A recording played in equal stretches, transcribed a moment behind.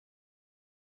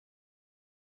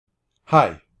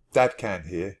Hi, Dad Can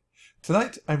here.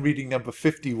 Tonight I'm reading number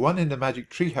 51 in the Magic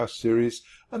Treehouse series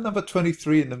and number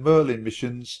 23 in the Merlin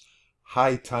missions,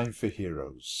 High Time for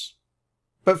Heroes.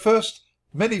 But first,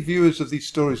 many viewers of these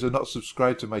stories are not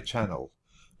subscribed to my channel.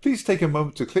 Please take a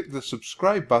moment to click the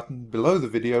subscribe button below the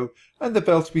video and the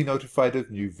bell to be notified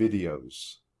of new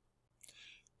videos.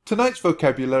 Tonight's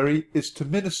vocabulary is to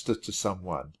minister to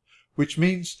someone, which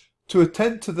means to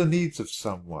attend to the needs of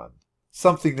someone,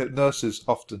 something that nurses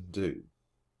often do.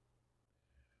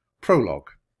 Prologue.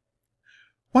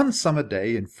 One summer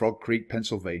day in Frog Creek,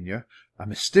 Pennsylvania, a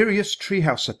mysterious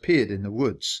treehouse appeared in the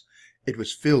woods. It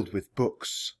was filled with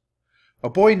books. A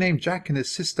boy named Jack and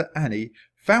his sister Annie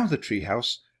found the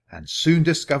treehouse and soon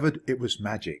discovered it was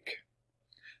magic.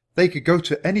 They could go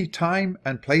to any time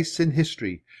and place in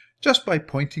history just by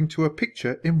pointing to a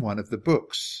picture in one of the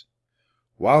books.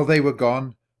 While they were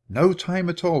gone, no time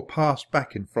at all passed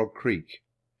back in Frog Creek.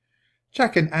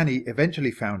 Jack and Annie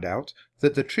eventually found out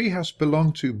that the treehouse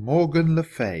belonged to Morgan Le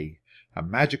Fay, a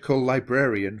magical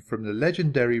librarian from the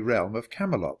legendary realm of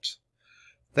Camelot.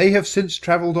 They have since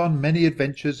travelled on many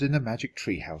adventures in the magic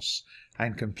treehouse,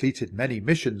 and completed many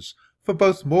missions for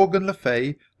both Morgan Le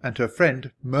Fay and her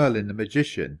friend Merlin the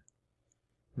magician.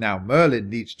 Now Merlin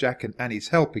needs Jack and Annie's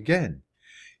help again.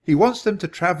 He wants them to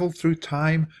travel through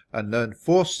time and learn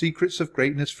 4 secrets of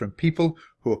greatness from people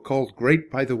who are called great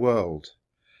by the world.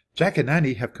 Jack and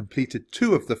Annie have completed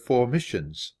 2 of the 4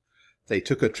 missions. They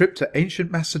took a trip to ancient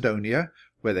Macedonia,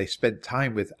 where they spent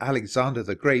time with Alexander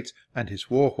the Great and his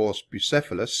warhorse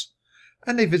Bucephalus,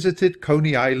 and they visited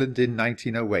Coney Island in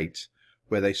 1908,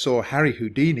 where they saw Harry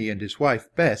Houdini and his wife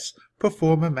Bess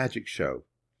perform a magic show.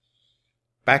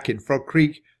 Back in Frog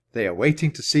Creek, they are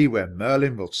waiting to see where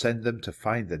Merlin will send them to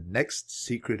find the next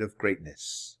secret of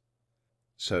greatness.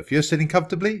 So if you're sitting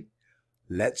comfortably,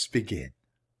 let's begin.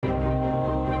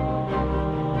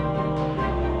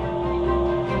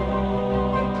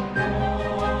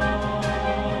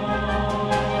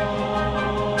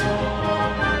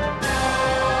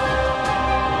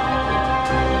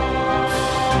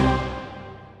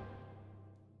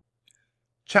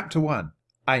 Chapter 1.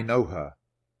 I Know Her.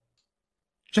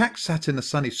 Jack sat in a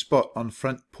sunny spot on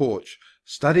front porch,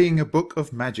 studying a book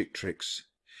of magic tricks.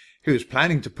 He was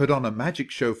planning to put on a magic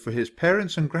show for his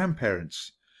parents and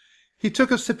grandparents. He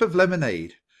took a sip of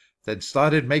lemonade, then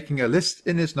started making a list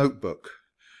in his notebook.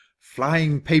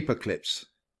 Flying paper clips.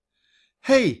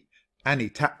 "Hey!" Annie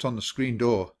tapped on the screen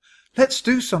door. "Let's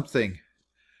do something."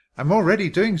 "I'm already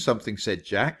doing something," said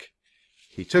Jack.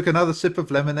 He took another sip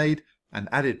of lemonade and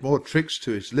added more tricks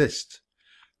to his list.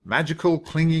 Magical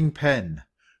clinging pen.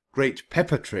 Great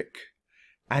pepper trick.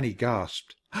 Annie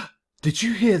gasped. "Did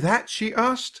you hear that?" she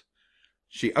asked.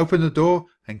 She opened the door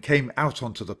and came out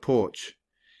onto the porch.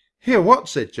 "Hear what?"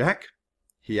 said Jack.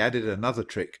 He added another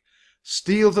trick.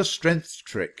 Steal the strength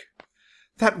trick.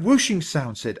 "That whooshing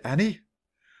sound," said Annie.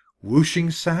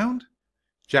 Whooshing sound?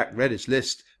 Jack read his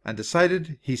list and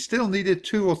decided he still needed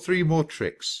 2 or 3 more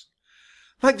tricks.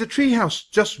 "Like the treehouse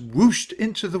just whooshed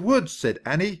into the woods," said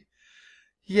Annie.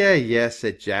 Yeah,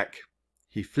 said Jack.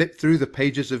 He flipped through the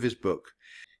pages of his book.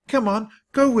 "Come on,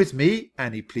 go with me,"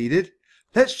 Annie pleaded.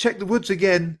 "Let's check the woods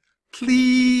again,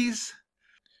 please."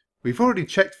 "We've already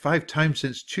checked 5 times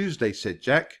since Tuesday," said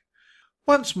Jack.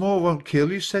 "Once more won't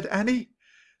kill you," said Annie.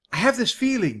 "I have this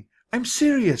feeling. I'm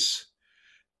serious."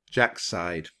 Jack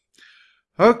sighed.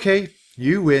 "Okay,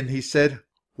 you win," he said.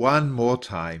 "One more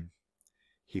time."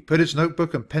 He put his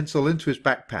notebook and pencil into his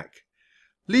backpack.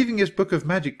 Leaving his book of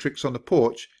magic tricks on the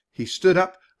porch, he stood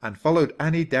up and followed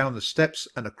Annie down the steps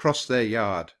and across their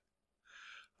yard.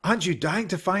 "Aren't you dying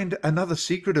to find another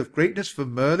secret of greatness for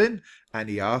Merlin?"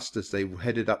 Annie asked as they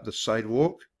headed up the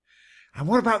sidewalk. "And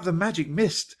what about the magic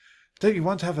mist? Don't you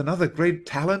want to have another great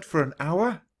talent for an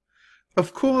hour?"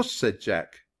 "Of course," said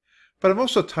Jack. "But I'm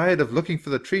also tired of looking for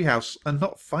the treehouse and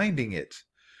not finding it.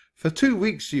 For 2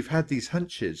 weeks you've had these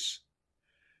hunches."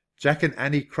 Jack and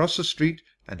Annie crossed the street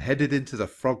and headed into the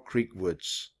Frog Creek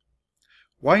woods.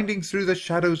 Winding through the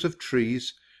shadows of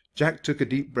trees, Jack took a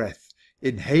deep breath,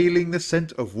 inhaling the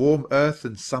scent of warm earth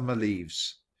and summer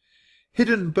leaves.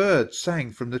 Hidden birds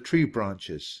sang from the tree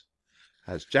branches.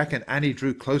 As Jack and Annie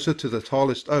drew closer to the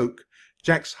tallest oak,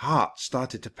 Jack's heart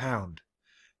started to pound.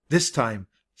 This time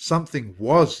something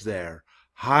was there,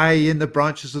 high in the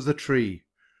branches of the tree.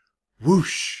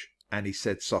 "Whoosh!" Annie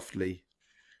said softly.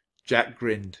 Jack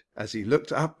grinned as he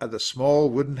looked up at the small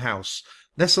wooden house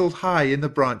nestled high in the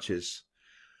branches.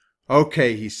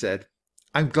 "Okay," he said.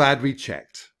 "I'm glad we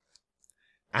checked."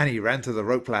 Annie ran to the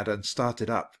rope ladder and started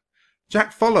up.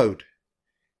 Jack followed.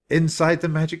 Inside the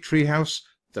magic treehouse,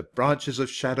 the branches of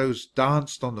shadows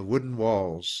danced on the wooden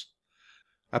walls.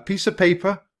 A piece of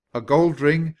paper, a gold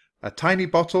ring, a tiny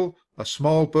bottle, a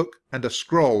small book, and a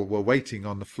scroll were waiting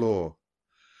on the floor.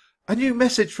 "A new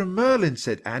message from Merlin,"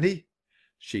 said Annie.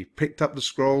 She picked up the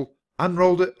scroll,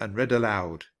 unrolled it, and read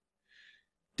aloud.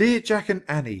 "Dear Jack and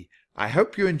Annie, I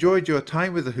hope you enjoyed your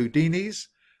time with the Houdinis.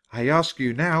 I ask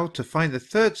you now to find the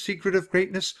third secret of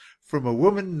greatness from a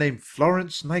woman named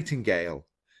Florence Nightingale.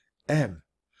 M."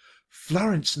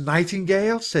 "Florence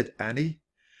Nightingale?" said Annie.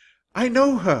 "I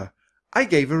know her. I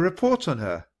gave a report on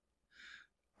her."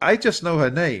 "I just know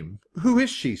her name. Who is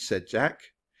she?" said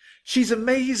Jack. "She's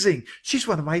amazing. She's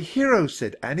one of my heroes,"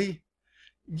 said Annie.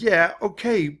 "Yeah,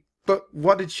 okay, but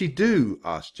what did she do?"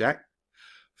 asked Jack.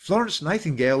 "Florence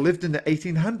Nightingale lived in the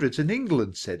 1800s in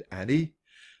England," said Annie.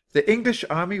 "The English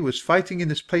army was fighting in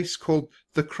this place called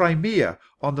the Crimea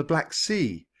on the Black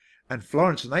Sea, and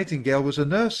Florence Nightingale was a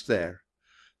nurse there.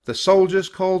 The soldiers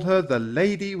called her the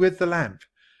Lady with the Lamp,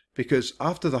 because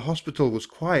after the hospital was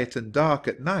quiet and dark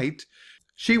at night,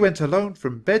 she went alone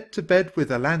from bed to bed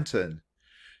with a lantern.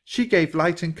 She gave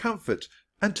light and comfort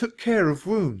and took care of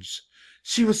wounds.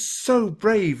 She was so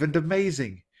brave and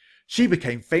amazing. She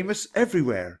became famous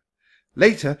everywhere.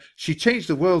 Later, she changed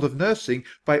the world of nursing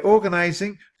by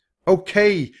organizing—"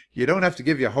 "Okay, you don't have to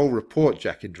give your whole report,"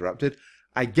 Jack interrupted.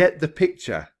 "I get the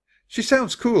picture. She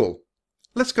sounds cool.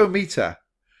 Let's go meet her."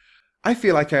 "I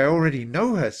feel like I already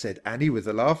know her," said Annie with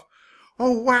a laugh.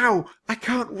 "Oh, wow! I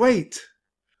can't wait."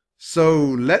 "So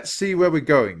let's see where we're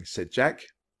going," said Jack.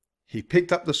 He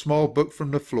picked up the small book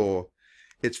from the floor.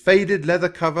 Its faded leather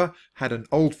cover had an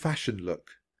old-fashioned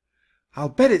look. "I'll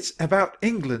bet it's about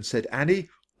England," said Annie,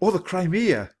 "or the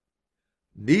Crimea."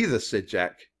 "Neither," said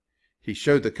Jack. He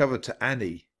showed the cover to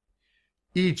Annie.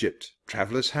 "Egypt,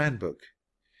 Traveller's Handbook."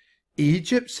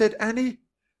 "Egypt?" said Annie.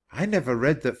 "I never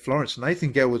read that Florence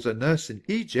Nightingale was a nurse in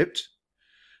Egypt."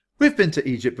 "We've been to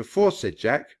Egypt before," said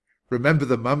Jack. "Remember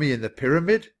the mummy in the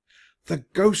pyramid?" "The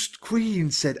Ghost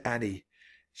Queen," said Annie.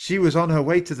 "She was on her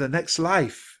way to the next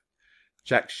life."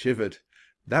 Jack shivered.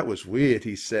 "That was weird,"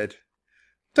 he said.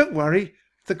 "Don't worry.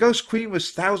 The Ghost Queen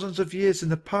was thousands of years in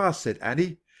the past," said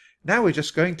Annie. "Now we're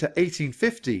just going to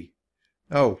 1850.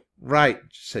 "Oh, right,"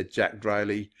 said Jack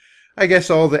dryly. "I guess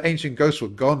all the ancient ghosts were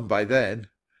gone by then."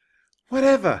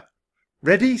 "Whatever.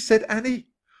 Ready?" said Annie.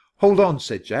 "Hold on,"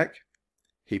 said Jack.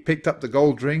 He picked up the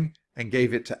gold ring and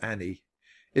gave it to Annie.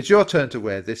 "It's your turn to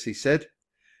wear this," he said.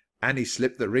 Annie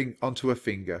slipped the ring onto her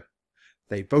finger.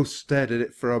 They both stared at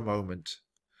it for a moment.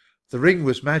 The ring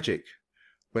was magic.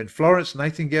 When Florence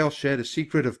Nightingale shared a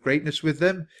secret of greatness with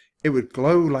them, it would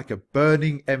glow like a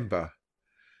burning ember.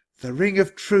 "The ring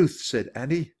of truth," said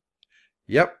Annie.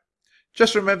 "Yep.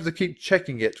 Just remember to keep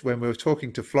checking it when we're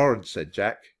talking to Florence," said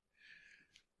Jack.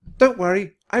 "Don't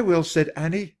worry, I will," said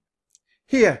Annie.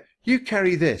 "Here, you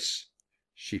carry this."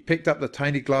 She picked up the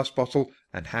tiny glass bottle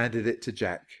and handed it to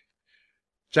Jack.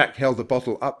 Jack held the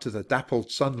bottle up to the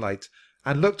dappled sunlight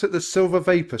and looked at the silver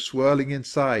vapour swirling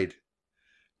inside.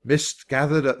 "Mist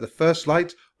gathered at the first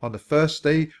light on the first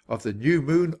day of the new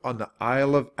moon on the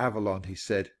Isle of Avalon," he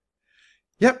said.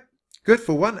 "Yep, good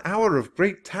for 1 hour of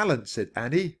great talent," said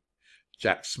Annie.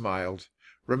 Jack smiled,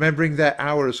 remembering their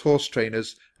hour as horse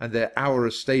trainers and their hour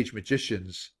as stage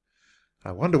magicians.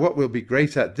 "I wonder what we'll be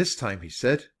great at this time," he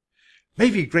said.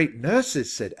 "Maybe great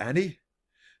nurses," said Annie.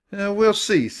 "We'll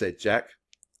see," said Jack.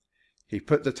 He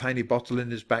put the tiny bottle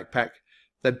in his backpack,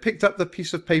 then picked up the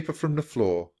piece of paper from the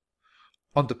floor.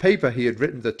 On the paper he had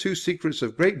written the 2 secrets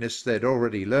of greatness they had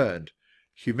already learned: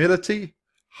 humility,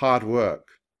 hard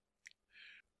work.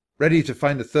 "Ready to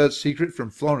find the third secret from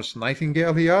Florence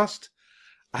Nightingale?" he asked.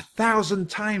 1,000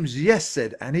 times yes,"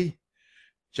 said Annie.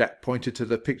 Jack pointed to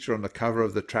the picture on the cover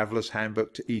of the Traveller's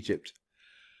Handbook to Egypt.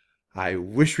 "I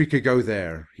wish we could go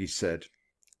there," he said.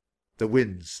 The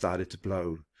wind started to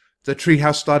blow. The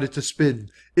treehouse started to spin.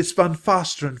 It spun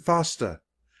faster and faster.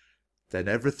 Then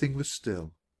everything was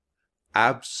still.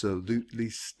 Absolutely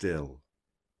still.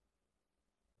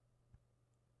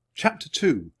 Chapter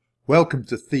 2. Welcome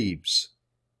to Thebes.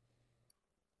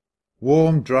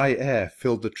 Warm, dry air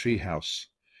filled the treehouse.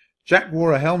 Jack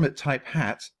wore a helmet-type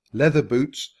hat, leather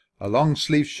boots, a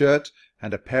long-sleeved shirt,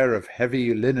 and a pair of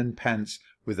heavy linen pants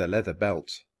with a leather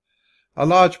belt. A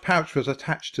large pouch was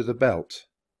attached to the belt.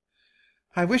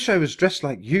 "I wish I was dressed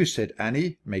like you," said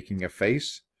Annie, making a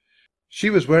face. She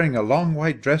was wearing a long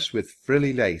white dress with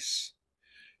frilly lace.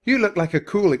 "You look like a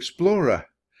cool explorer.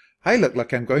 I look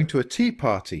like I'm going to a tea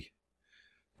party."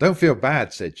 "Don't feel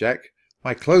bad," said Jack.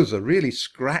 "My clothes are really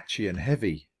scratchy and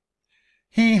heavy."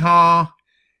 "Hee-haw!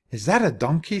 Is that a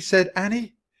donkey?" said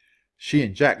Annie. She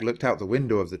and Jack looked out the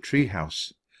window of the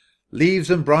treehouse. Leaves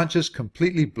and branches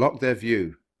completely blocked their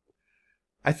view.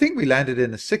 "I think we landed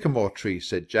in a sycamore tree,"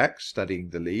 said Jack, studying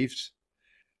the leaves.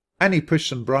 Annie pushed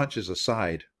some branches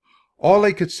aside. All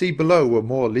they could see below were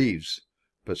more leaves,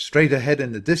 but straight ahead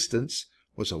in the distance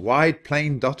was a wide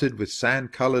plain dotted with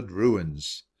sand-coloured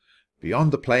ruins.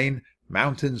 Beyond the plain,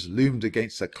 mountains loomed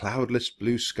against a cloudless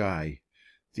blue sky.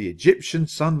 The Egyptian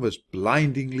sun was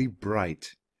blindingly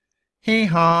bright.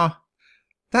 "Hee-haw!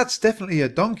 That's definitely a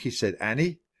donkey," said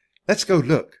Annie. "Let's go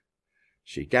look."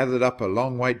 She gathered up a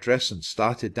long white dress and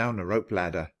started down the rope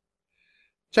ladder.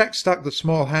 Jack stuck the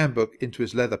small handbook into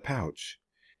his leather pouch.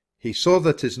 He saw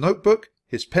that his notebook,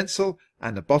 his pencil,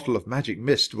 and a bottle of magic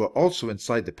mist were also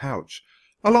inside the pouch,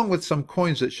 along with some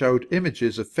coins that showed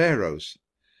images of pharaohs.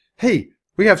 "Hey,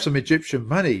 we have some Egyptian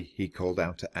money," he called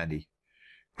out to Annie.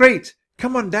 "Great!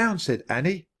 Come on down," said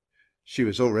Annie. She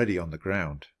was already on the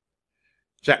ground.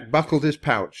 Jack buckled his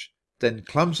pouch, then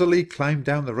clumsily climbed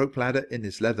down the rope ladder in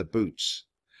his leather boots.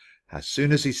 As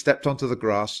soon as he stepped onto the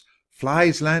grass,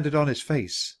 flies landed on his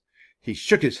face. He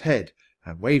shook his head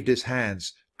and waved his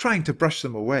hands, trying to brush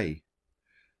them away.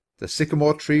 The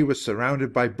sycamore tree was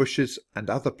surrounded by bushes and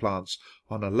other plants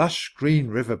on a lush green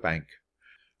river bank.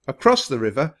 Across the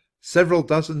river, several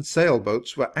dozen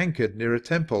sailboats were anchored near a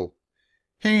temple.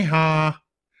 "Hee-haw!"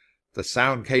 The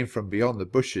sound came from beyond the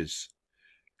bushes.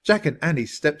 Jack and Annie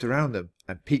stepped around them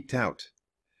and peeked out.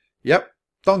 "Yep,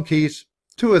 donkeys,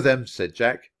 2 of them," said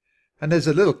Jack, "and there's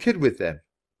a little kid with them."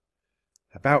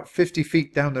 About 50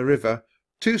 feet down the river,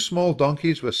 2 small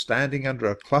donkeys were standing under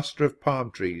a cluster of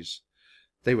palm trees.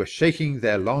 They were shaking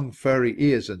their long furry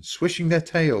ears and swishing their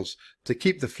tails to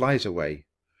keep the flies away.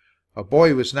 A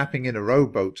boy was napping in a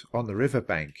rowboat on the river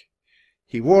bank.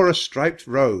 He wore a striped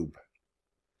robe.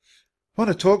 "Want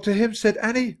to talk to him?" said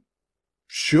Annie.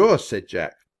 "Sure," said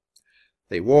Jack.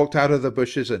 They walked out of the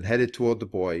bushes and headed toward the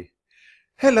boy.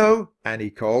 "Hello," Annie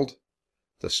called.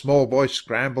 The small boy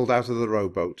scrambled out of the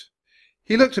rowboat.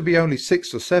 He looked to be only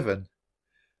 6 or 7.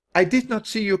 "I did not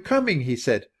see you coming," he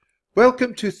said.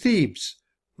 "Welcome to Thebes.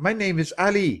 My name is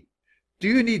Ali. Do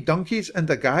you need donkeys and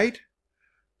a guide?"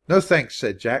 "No thanks,"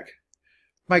 said Jack.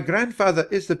 "My grandfather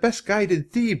is the best guide in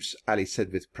Thebes," Ali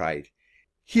said with pride.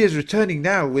 "He is returning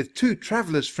now with 2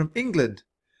 travellers from England.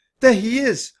 There he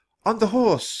is, on the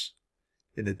horse."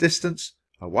 In the distance,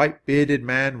 a white-bearded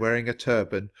man wearing a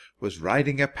turban was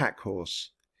riding a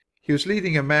pack-horse. He was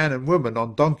leading a man and woman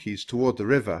on donkeys toward the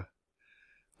river.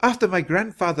 "After my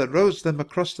grandfather rows them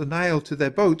across the Nile to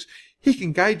their boat, he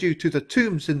can guide you to the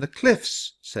tombs in the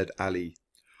cliffs," said Ali,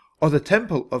 "or the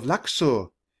temple of Luxor."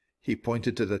 He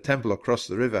pointed to the temple across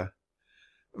the river.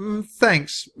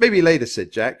 "Thanks, maybe later,"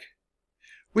 said Jack.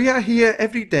 "We are here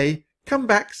every day. Come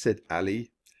back," said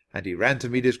Ali, and he ran to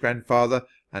meet his grandfather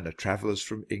and the travellers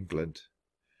from England.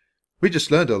 "We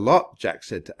just learned a lot," Jack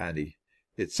said to Annie.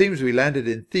 "It seems we landed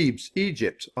in Thebes,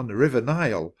 Egypt, on the river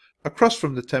Nile, across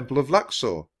from the temple of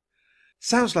Luxor."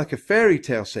 "Sounds like a fairy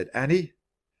tale," said Annie.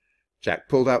 Jack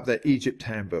pulled out their Egypt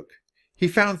handbook. He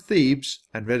found Thebes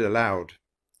and read aloud.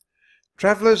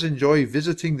 "Travellers enjoy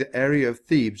visiting the area of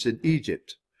Thebes in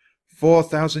Egypt.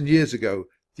 4,000 years ago,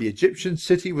 the Egyptian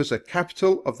city was a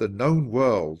capital of the known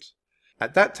world.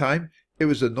 At that time, it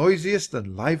was the noisiest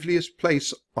and liveliest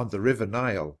place on the river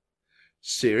Nile."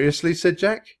 "Seriously?" said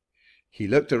Jack. He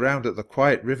looked around at the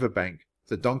quiet river bank,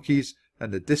 the donkeys,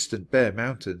 and the distant bare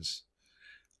mountains.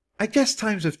 "I guess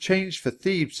times have changed for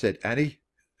Thebes," said Annie.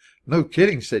 "No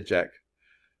kidding," said Jack.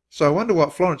 "So I wonder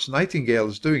what Florence Nightingale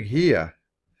is doing here."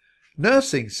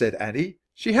 "Nursing," said Annie.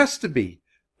 "She has to be.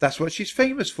 That's what she's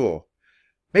famous for.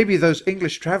 Maybe those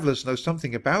English travellers know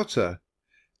something about her."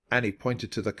 Annie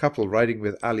pointed to the couple riding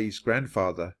with Ali's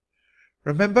grandfather.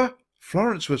 "Remember,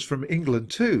 Florence was from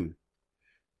England too."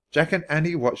 Jack and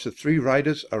Annie watched the 3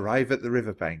 riders arrive at the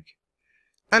river bank.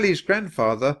 Ali's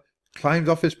grandfather climbed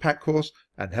off his pack-horse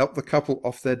and helped the couple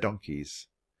off their donkeys.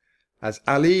 As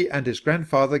Ali and his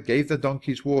grandfather gave the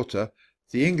donkeys water,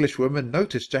 the Englishwoman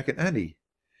noticed Jack and Annie.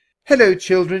 "Hello,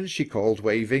 children," she called,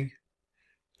 waving.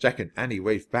 Jack and Annie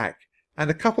waved back, and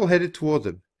the couple headed toward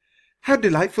them. "How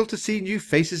delightful to see new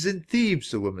faces in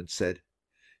Thebes," the woman said.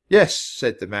 "Yes,"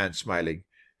 said the man, smiling.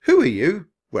 "Who are you?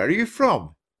 Where are you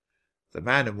from?" The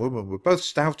man and woman were both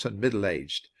stout and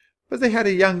middle-aged, but they had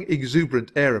a young,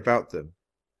 exuberant air about them.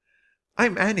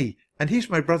 "I'm Annie, and he's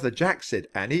my brother Jack," said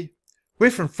Annie.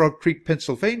 "We're from Frog Creek,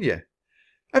 Pennsylvania."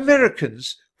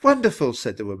 "Americans! Wonderful,"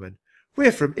 said the woman.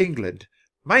 "We're from England.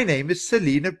 My name is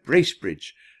Selina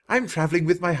Bracebridge. I'm travelling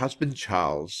with my husband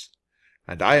Charles."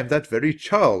 "And I am that very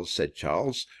Charles," said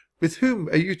Charles. "With whom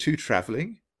are you 2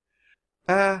 travelling?"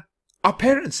 Our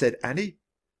parents," said Annie.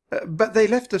 But they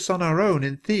left us on our own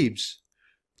in Thebes."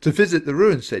 "To visit the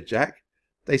ruins," said Jack.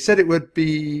 They said it would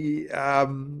be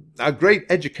a great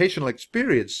educational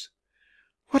experience.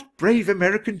 What brave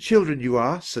American children you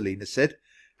are, Selina said,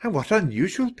 and what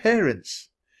unusual parents.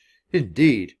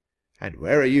 Indeed. And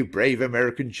where are you brave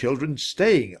American children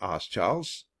staying? Asked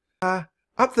Charles.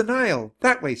 Up the Nile,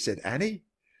 that way, said Annie.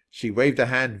 She waved a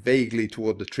hand vaguely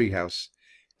toward the treehouse.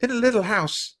 In a little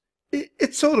house.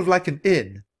 It's sort of like an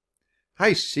inn.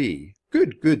 I see.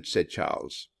 Good, good, said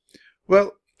Charles.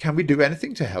 Well, can we do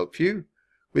anything to help you?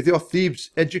 With your Thebes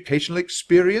educational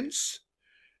experience?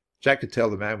 Jack could tell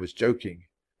the man was joking,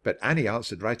 but Annie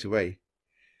answered right away.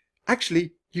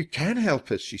 Actually, you can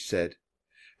help us, she said.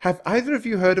 Have either of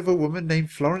you heard of a woman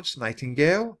named Florence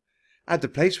Nightingale? At the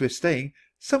place we're staying,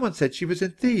 someone said she was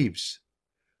in Thebes.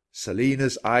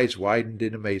 Selina's eyes widened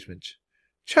in amazement.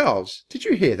 Charles, did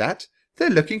you hear that? They're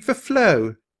looking for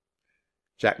Flo.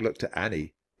 Jack looked at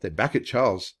Annie, then back at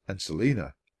Charles and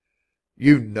Selina.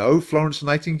 You know Florence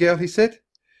Nightingale, he said.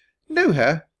 Know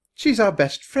her? She's our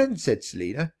best friend, said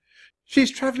Selina. She's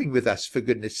travelling with us, for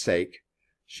goodness sake.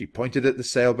 She pointed at the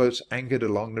sailboats anchored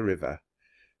along the river.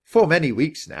 For many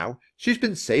weeks now, she's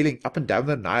been sailing up and down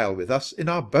the Nile with us in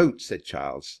our boat, said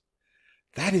Charles.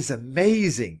 That is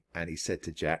amazing, Annie said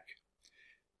to Jack.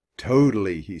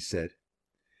 Totally, he said.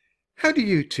 How do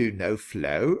you two know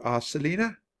Flo? Asked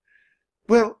Selina.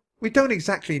 Well, we don't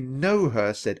exactly know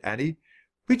her, said Annie.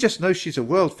 We just know she's a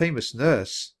world-famous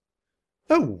nurse.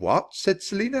 Oh, what? Said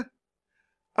Selina.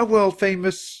 A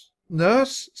world-famous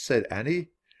nurse, said Annie.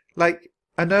 Like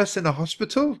a nurse in a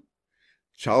hospital?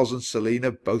 Charles and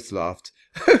Selina both laughed.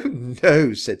 Oh,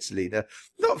 no, said Selina.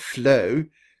 Not Flo.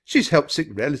 She's helped sick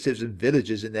relatives and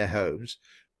villagers in their homes,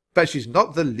 but she's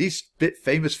not the least bit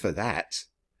famous for that.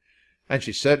 And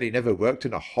she certainly never worked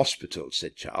in a hospital,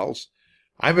 said Charles.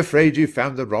 I'm afraid you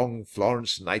found the wrong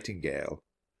Florence Nightingale.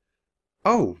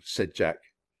 Oh, said Jack.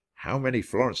 How many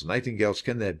Florence Nightingales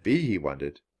can there be, he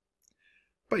wondered.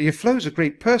 But your Flo's a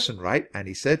great person, right?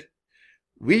 Annie said.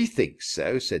 We think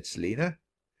so, said Selina.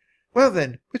 Well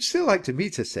then, we'd still like to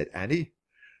meet her, said Annie.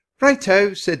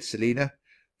 Righto, said Selina.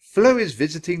 Flo is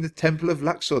visiting the Temple of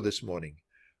Luxor this morning.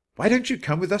 Why don't you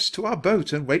come with us to our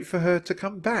boat and wait for her to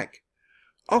come back?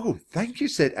 Oh, thank you,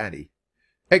 said Annie.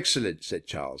 Excellent, said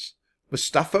Charles.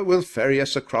 Mustafa will ferry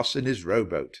us across in his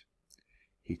rowboat.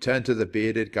 He turned to the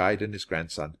bearded guide and his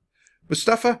grandson.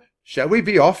 Mustafa, shall we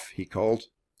be off? He called.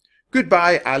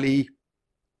 Goodbye, Ali.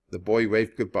 The boy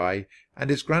waved goodbye, and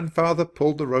his grandfather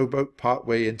pulled the rowboat part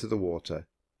way into the water.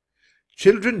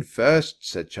 Children first,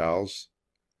 said Charles.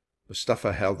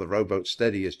 Mustafa held the rowboat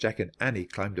steady as Jack and Annie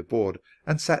climbed aboard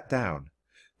and sat down.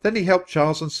 Then he helped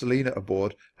Charles and Selina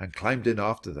aboard and climbed in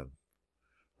after them.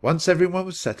 Once everyone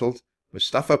was settled,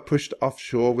 Mustafa pushed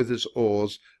offshore with his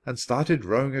oars and started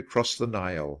rowing across the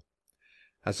Nile.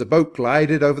 As the boat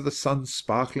glided over the sun's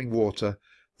sparkling water,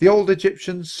 the old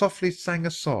Egyptians softly sang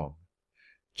a song.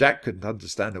 Jack couldn't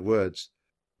understand the words,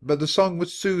 but the song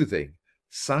was soothing,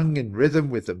 sung in rhythm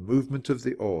with the movement of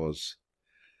the oars.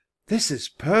 This is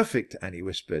perfect, Annie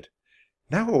whispered.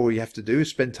 Now all we have to do is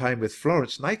spend time with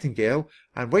Florence Nightingale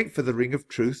and wait for the ring of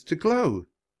truth to glow.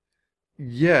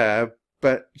 Yeah,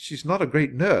 but she's not a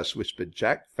great nurse, whispered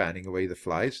Jack, fanning away the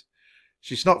flies.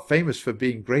 She's not famous for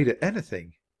being great at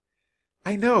anything.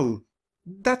 I know.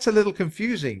 That's a little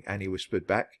confusing, Annie whispered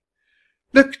back.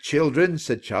 Look, children,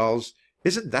 said Charles.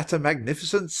 Isn't that a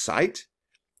magnificent sight?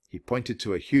 He pointed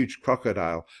to a huge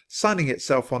crocodile sunning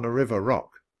itself on a river rock.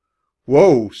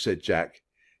 Whoa, said Jack.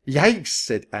 Yikes,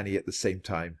 said Annie at the same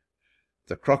time.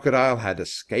 The crocodile had a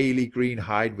scaly green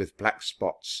hide with black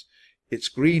spots. Its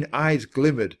green eyes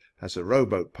glimmered as the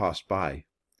rowboat passed by.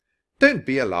 Don't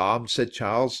be alarmed, said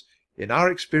Charles. In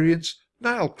our experience,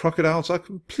 Nile crocodiles are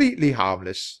completely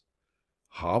harmless.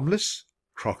 Harmless?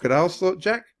 Crocodiles, thought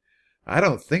Jack. I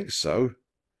don't think so.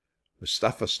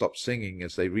 Mustafa stopped singing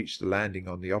as they reached the landing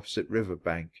on the opposite river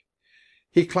bank.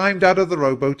 He climbed out of the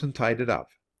rowboat and tied it up.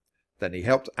 Then he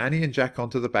helped Annie and Jack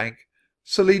onto the bank.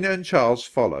 Selina and Charles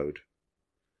followed.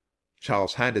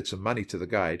 Charles handed some money to the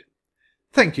guide.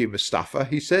 Thank you, Mustafa,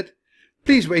 he said.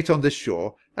 Please wait on this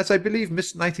shore, as I believe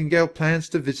Miss Nightingale plans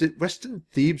to visit Western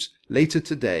Thebes later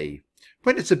today,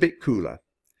 when it's a bit cooler.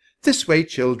 This way,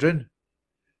 children.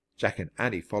 Jack and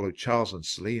Annie followed Charles and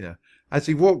Selina as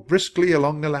he walked briskly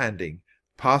along the landing,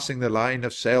 passing the line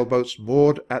of sailboats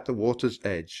moored at the water's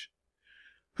edge.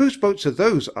 Whose boats are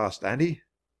those? Asked Annie.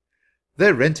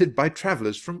 They're rented by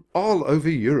travellers from all over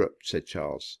Europe, said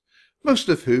Charles, most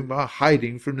of whom are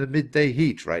hiding from the midday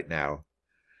heat right now.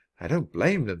 I don't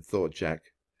blame them, thought Jack.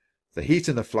 The heat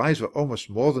and the flies were almost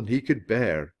more than he could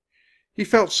bear. He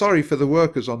felt sorry for the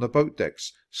workers on the boat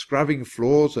decks, scrubbing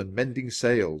floors and mending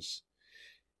sails.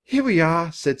 Here we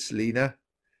are, said Selina.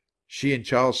 She and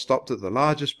Charles stopped at the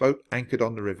largest boat anchored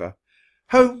on the river.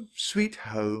 Home, sweet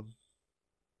home.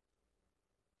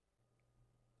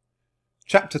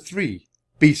 Chapter 3.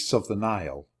 Beasts of the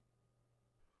Nile.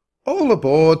 All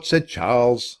aboard, said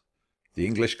Charles. The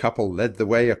English couple led the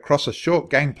way across a short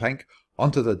gangplank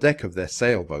onto the deck of their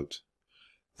sailboat.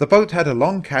 The boat had a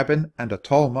long cabin and a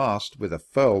tall mast with a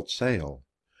furled sail.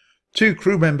 2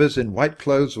 crew members in white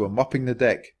clothes were mopping the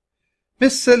deck.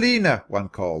 Miss Selina, one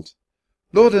called.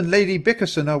 Lord and Lady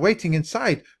Bickerson are waiting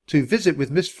inside to visit with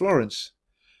Miss Florence.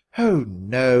 Oh,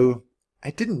 no,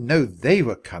 I didn't know they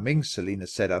were coming, Selina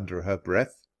said under her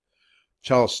breath.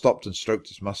 Charles stopped and stroked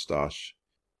his moustache.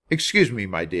 Excuse me,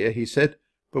 my dear, he said,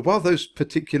 but while those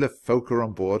particular folk are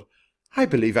on board, I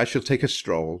believe I shall take a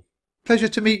stroll. Pleasure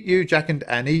to meet you, Jack and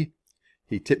Annie.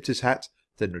 He tipped his hat,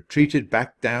 then retreated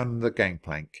back down the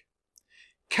gangplank.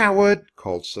 Coward,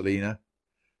 called Selina.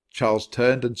 Charles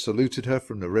turned and saluted her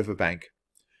from the river bank.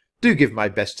 Do give my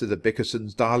best to the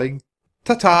Bickersons, darling.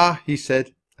 Ta-ta, he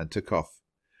said, and took off.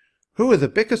 Who are the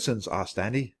Bickersons? Asked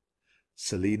Annie.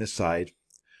 Selina sighed.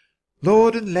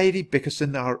 Lord and Lady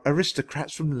Bickerson are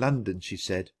aristocrats from London, she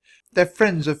said. They're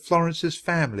friends of Florence's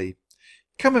family.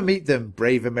 Come and meet them,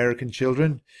 brave American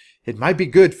children. It might be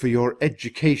good for your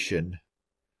education.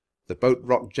 The boat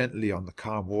rocked gently on the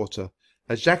calm water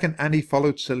as Jack and Annie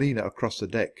followed Selina across the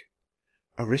deck.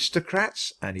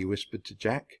 Aristocrats? Annie whispered to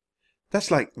Jack. That's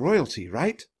like royalty,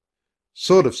 right?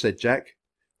 Sort of, said Jack.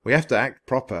 We have to act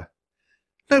proper.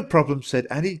 No problem, said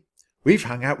Annie. We've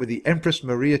hung out with the Empress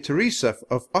Maria Theresa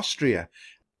of Austria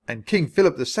and King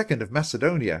Philip II of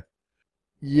Macedonia.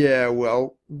 Yeah,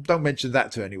 well, don't mention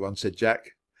that to anyone, said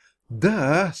Jack.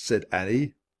 Duh, said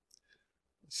Annie.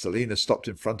 Selina stopped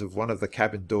in front of one of the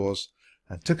cabin doors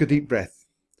and took a deep breath.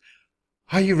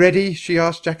 Are you ready? She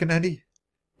asked Jack and Annie.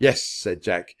 Yes, said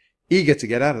Jack, eager to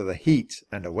get out of the heat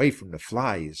and away from the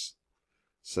flies.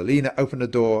 Selina opened the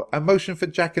door and motioned for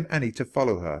Jack and Annie to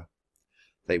follow her.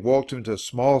 They walked into a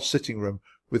small sitting room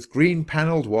with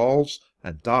green-panelled walls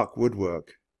and dark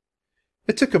woodwork.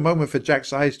 It took a moment for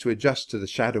Jack's eyes to adjust to the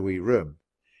shadowy room.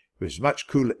 It was much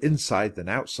cooler inside than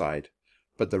outside,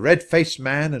 but the red-faced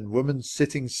man and woman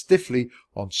sitting stiffly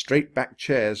on straight-backed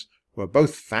chairs were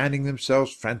both fanning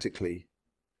themselves frantically.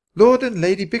 Lord and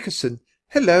Lady Bickerson,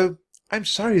 hello. I'm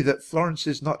sorry that Florence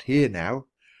is not here now.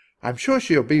 I'm sure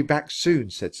she'll be back soon,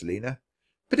 said Selina.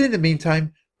 But in the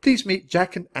meantime, please meet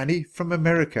Jack and Annie from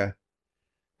America.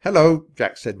 Hello,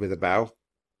 Jack said with a bow.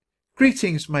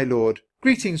 Greetings, my lord.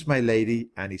 Greetings, my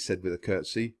lady, Annie said with a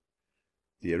curtsy.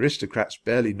 The aristocrats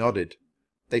barely nodded.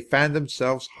 They fanned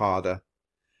themselves harder.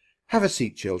 Have a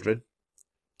seat, children.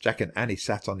 Jack and Annie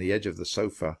sat on the edge of the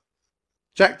sofa.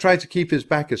 Jack tried to keep his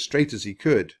back as straight as he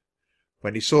could.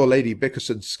 When he saw Lady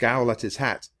Bickerson scowl at his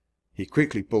hat, he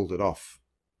quickly pulled it off.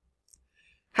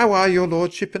 How are your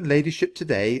lordship and ladyship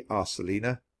today? Asked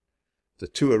Selina. The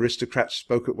 2 aristocrats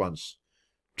spoke at once.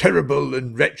 Terrible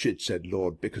and wretched, said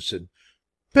Lord Bickerson.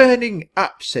 Burning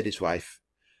up, said his wife.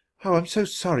 Oh, I'm so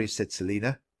sorry, said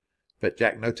Selina. But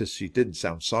Jack noticed she didn't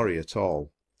sound sorry at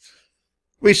all.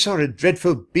 We saw a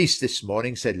dreadful beast this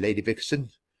morning, said Lady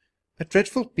Bickerson. A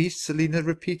dreadful beast? Selina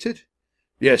repeated.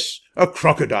 Yes, a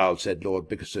crocodile, said Lord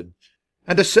Bickerson.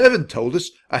 And a servant told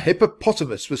us a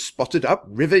hippopotamus was spotted up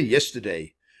river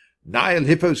yesterday. Nile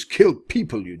hippos kill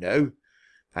people, you know.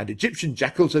 And Egyptian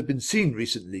jackals have been seen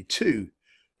recently, too.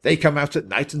 They come out at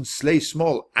night and slay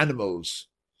small animals.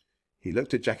 He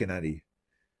looked at Jack and Annie.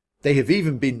 They have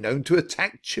even been known to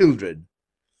attack children.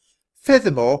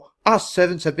 Furthermore, our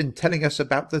servants have been telling us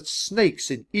about the snakes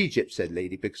in Egypt, said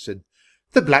Lady Bickerson.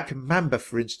 The black mamba,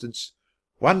 for instance.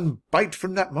 One bite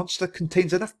from that monster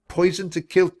contains enough poison to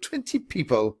kill 20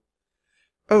 people.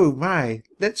 Oh, my,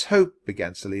 let's hope,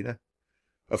 began Selina.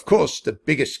 Of course, the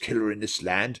biggest killer in this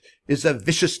land is the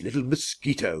vicious little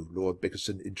mosquito, Lord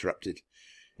Bickerson interrupted.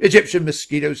 Egyptian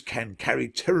mosquitoes can carry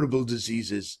terrible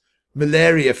diseases.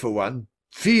 Malaria, for one.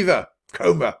 Fever,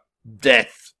 coma,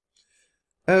 death.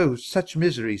 Oh, such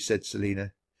misery, said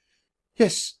Selina.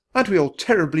 Yes, aren't we all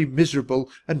terribly miserable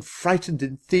and frightened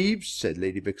in Thebes? Said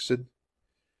Lady Bickerson.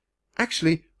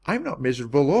 Actually, I'm not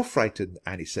miserable or frightened,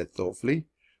 Annie said thoughtfully.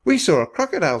 We saw a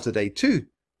crocodile today, too,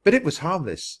 but it was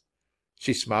harmless.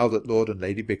 She smiled at Lord and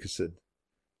Lady Bickerson.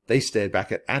 They stared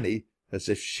back at Annie as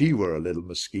if she were a little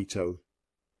mosquito.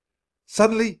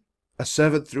 Suddenly, a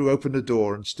servant threw open the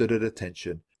door and stood at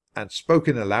attention, and spoke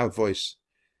in a loud voice.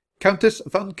 Countess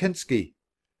von Kensky.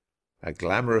 A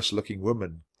glamorous-looking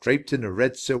woman, draped in a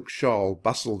red silk shawl,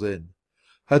 bustled in.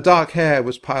 Her dark hair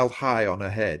was piled high on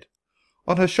her head.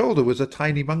 On her shoulder was a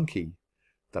tiny monkey.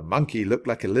 The monkey looked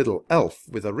like a little elf,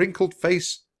 with a wrinkled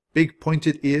face, big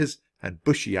pointed ears, and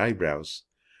bushy eyebrows.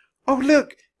 "Oh,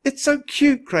 look, it's so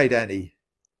cute!" cried Annie.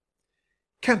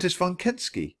 "Countess von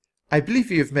Kensky, I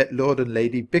believe you have met Lord and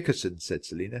Lady Bickerson," said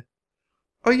Selina.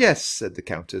 "Oh, yes," said the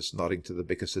Countess, nodding to the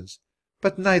Bickersons,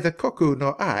 "but neither Cuckoo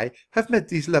nor I have met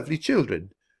these lovely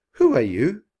children. Who are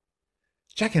you?"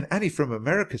 "Jack and Annie from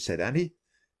America," said Annie.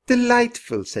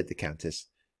 "Delightful," said the Countess.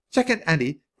 "Jack and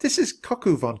Annie, this is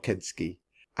Cuckoo von Kensky.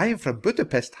 I am from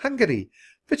Budapest, Hungary,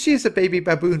 but she is a baby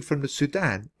baboon from the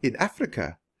Sudan, in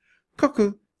Africa.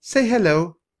 Cuckoo, say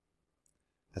hello."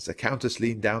 As the Countess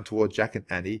leaned down toward Jack and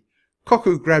Annie,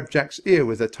 Cuckoo grabbed Jack's ear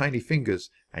with her tiny fingers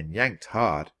and yanked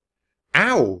hard.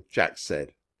 "Ow!" Jack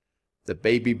said. The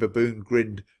baby baboon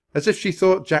grinned as if she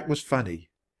thought Jack was funny.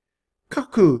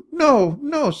 "Cuckoo, no,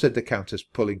 no," said the Countess,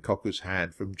 pulling Cuckoo's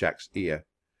hand from Jack's ear.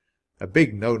 A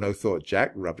big no-no, thought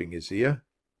Jack, rubbing his ear.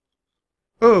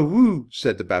 "Oh, woo,"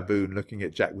 said the baboon, looking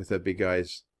at Jack with her big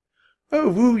eyes. "Oh,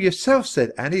 woo yourself,"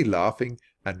 said Annie, laughing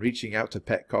and reaching out to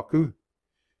pet Cuckoo.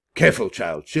 "Careful,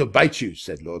 child, she'll bite you,"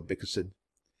 said Lord Bickerson.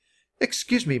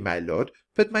 "Excuse me, my lord,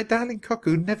 but my darling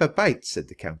Cuckoo never bites," said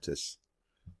the Countess.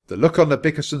 The look on the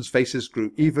Bickersons' faces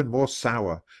grew even more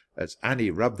sour as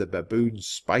Annie rubbed the baboon's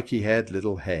spiky-haired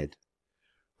little head.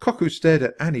 Cuckoo stared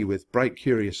at Annie with bright,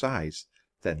 curious eyes,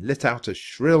 then let out a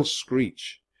shrill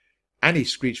screech. Annie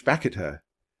screeched back at her.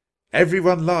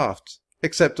 Everyone laughed,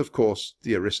 except, of course,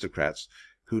 the aristocrats,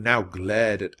 who now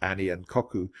glared at Annie and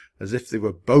Cuckoo as if they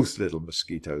were both little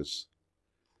mosquitoes.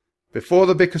 Before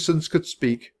the Bickersons could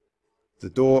speak, the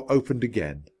door opened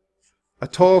again. A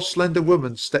tall, slender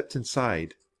woman stepped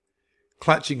inside.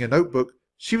 Clutching a notebook,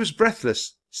 she was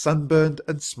breathless, sunburned,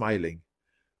 and smiling.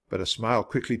 But a smile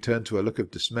quickly turned to a look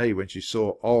of dismay when she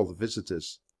saw all the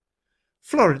visitors.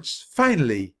 "Florence,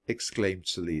 finally!" exclaimed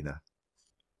Selina.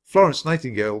 Florence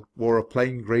Nightingale wore a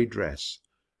plain grey dress.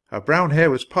 Her brown hair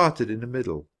was parted in the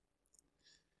middle.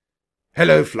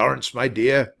 "Hello, Florence, my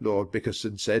dear," Lord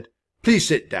Bickerson said. "Please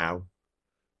sit down."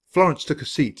 Florence took a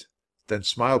seat, then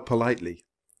smiled politely.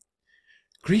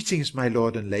 "Greetings, my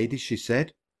lord and lady," she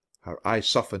said. Her eyes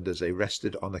softened as they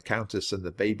rested on the Countess and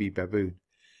the baby baboon.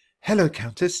 "Hello,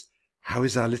 Countess. How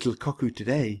is our little Cuckoo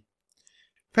today?"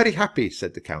 "Very happy,"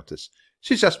 said the Countess.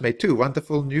 "She's just made 2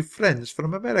 wonderful new friends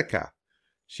from America."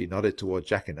 She nodded toward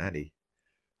Jack and Annie.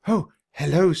 "Oh,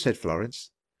 hello," said Florence.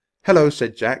 "Hello,"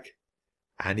 said Jack.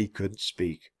 Annie couldn't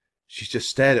speak. She just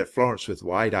stared at Florence with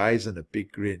wide eyes and a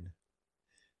big grin.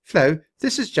 "Flo,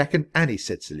 this is Jack and Annie,"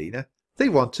 said Selina. "They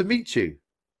want to meet you."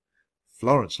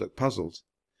 Florence looked puzzled.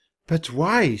 "But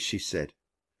why?" she said.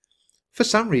 "For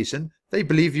some reason they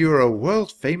believe you are a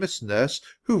world-famous nurse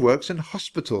who works in a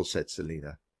hospital," said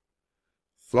Selina.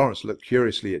 Florence looked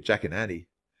curiously at Jack and Annie.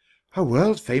 "A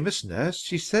world-famous nurse?"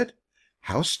 she said.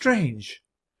 "How strange!"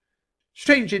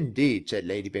 "Strange indeed," said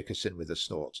Lady Bickerson with a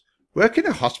snort. "Work in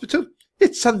a hospital?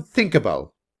 It's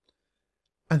unthinkable."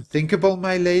 "Unthinkable,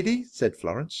 my lady?" said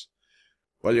Florence.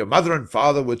 "Well, your mother and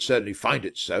father would certainly find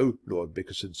it so," Lord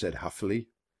Bickerson said huffily.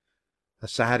 A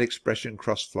sad expression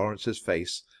crossed Florence's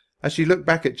face as she looked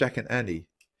back at Jack and Annie.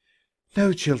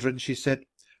 "No, children," she said.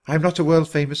 "I am not a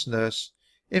world-famous nurse.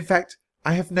 In fact,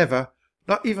 I have never,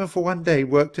 not even for one day,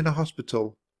 worked in a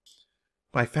hospital.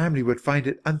 My family would find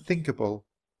it unthinkable."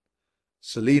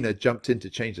 Selina jumped in to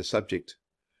change the subject.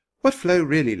 "What Flo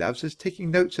really loves is taking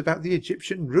notes about the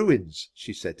Egyptian ruins,"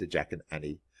 she said to Jack and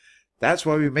Annie. "That's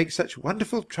why we make such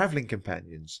wonderful travelling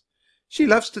companions. She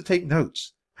loves to take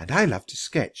notes, and I love to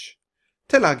sketch.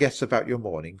 Tell our guests about your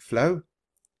morning, Flo."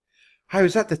 "I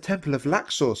was at the Temple of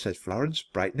Luxor," said Florence,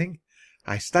 brightening.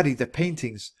 "I studied the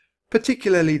paintings,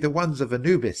 particularly the ones of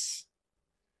Anubis."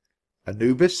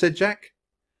 "Anubis?" said Jack.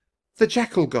 "The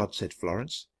jackal god," said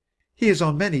Florence. "He is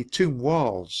on many tomb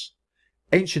walls.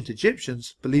 Ancient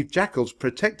Egyptians believed jackals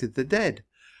protected the dead.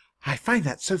 I find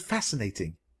that so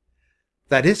fascinating."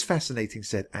 "That is fascinating,"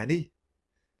 said Annie.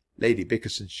 Lady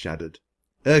Bickerson shuddered.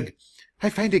 "Ugh, I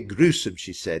find it gruesome,"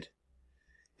 she said.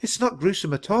 "It's not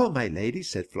gruesome at all, my lady,"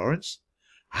 said Florence.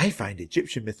 "I find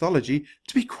Egyptian mythology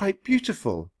to be quite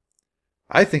beautiful."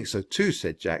 "I think so too,"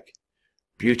 said Jack.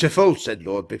 "Beautiful?" said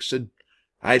Lord Bickerson.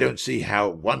 "I don't see how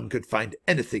one could find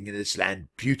anything in this land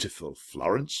beautiful,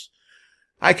 Florence.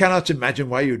 I cannot imagine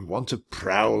why you'd want to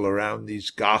prowl around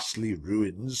these ghastly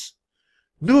ruins."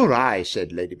 "Nor I,"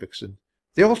 said Lady Bickerson.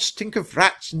 "They all stink of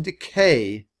rats and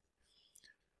decay."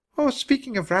 "Oh,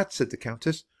 speaking of rats," said the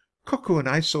Countess, "Cuckoo and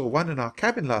I saw one in our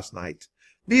cabin last night.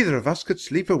 Neither of us could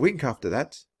sleep a wink after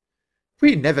that."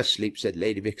 "We never sleep," said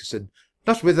Lady Bickerson,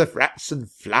 "not with the rats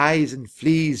and flies and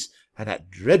fleas, and that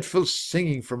dreadful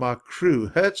singing from our crew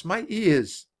hurts my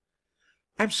ears."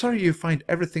 "I'm sorry you find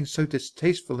everything so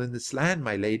distasteful in this land,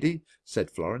 my lady,"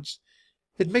 said Florence.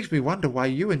 "It makes me wonder why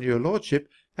you and your lordship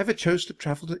ever chose to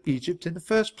travel to Egypt in the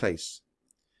first place."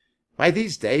 "Why,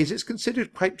 these days it's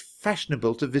considered quite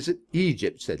fashionable to visit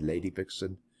Egypt," said Lady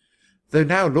Bickerson, "though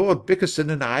now Lord Bickerson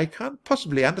and I can't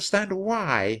possibly understand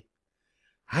why."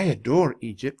 "I adore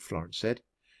Egypt," Florence said,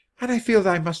 "and I feel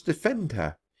that I must defend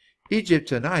her.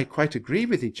 Egypt and I quite agree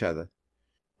with each other."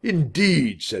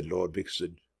 "Indeed," said Lord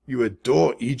Bickerson. "You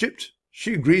adore Egypt?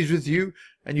 She agrees with you,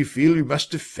 and you feel you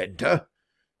must defend her?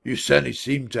 You certainly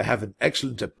seem to have an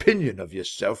excellent opinion of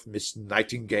yourself, Miss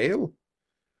Nightingale."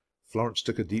 Florence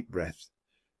took a deep breath.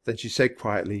 Then she said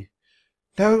quietly,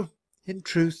 "No, in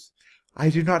truth, I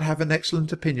do not have an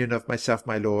excellent opinion of myself,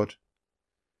 my lord."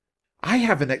 "I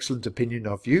have an excellent opinion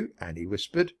of you," Annie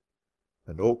whispered.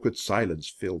 An awkward silence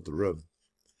filled the room.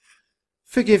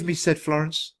 "Forgive me," said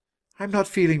Florence. "I'm not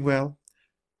feeling well.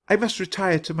 I must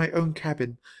retire to my own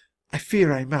cabin. I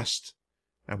fear I must."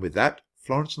 And with that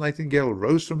Florence Nightingale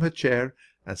rose from her chair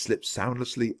and slipped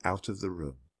soundlessly out of the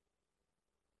room.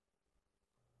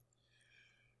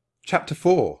 Chapter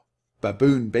 4.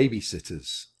 Baboon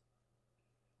Babysitters.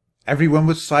 Everyone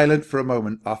was silent for a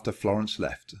moment after Florence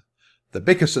left. The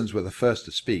Bickersons were the first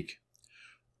to speak.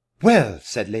 "Well,"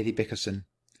 said Lady Bickerson.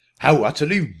 "How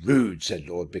utterly rude," said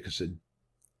Lord Bickerson.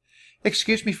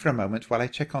 "Excuse me for a moment while I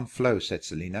check on Flo," said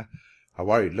Selina, a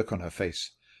worried look on her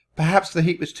face. "Perhaps the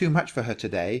heat was too much for her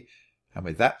today." And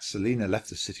with that Selina left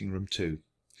the sitting-room too.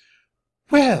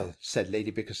 "Well," said Lady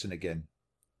Bickerson again.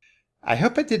 "I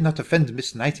hope I did not offend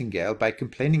Miss Nightingale by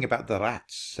complaining about the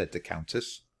rats," said the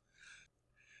Countess.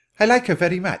 "I like her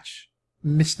very much.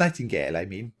 Miss Nightingale, I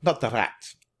mean, not the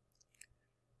rat."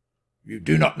 "You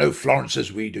do not know Florence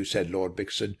as we do," said Lord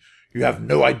Bickerson. "You have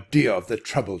no idea of the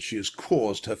trouble she has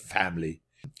caused her family."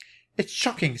 "It's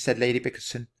shocking," said Lady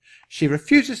Bickerson. "She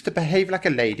refuses to behave like a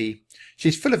lady.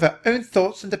 She's full of her own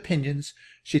thoughts and opinions.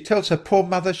 She tells her poor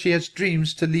mother she has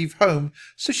dreams to leave home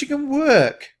so she can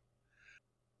work."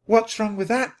 "What's wrong with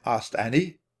that?" asked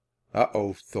Annie.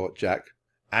 Uh-oh, thought Jack.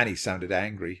 Annie sounded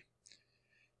angry.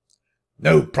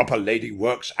 "No proper lady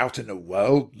works out in the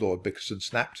world," Lord Bickerson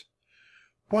snapped.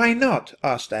 "Why not?"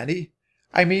 asked Annie.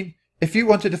 "I mean, if you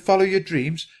wanted to follow your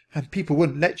dreams and people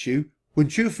wouldn't let you,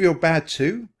 wouldn't you feel bad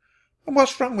too? And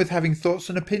what's wrong with having thoughts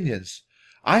and opinions?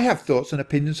 I have thoughts and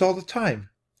opinions all the time."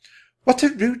 "What a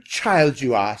rude child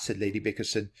you are," said Lady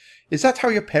Bickerson. "Is that how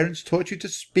your parents taught you to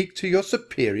speak to your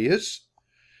superiors?"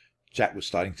 Jack was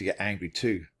starting to get angry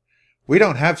too. "We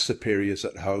don't have superiors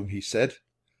at home," he said.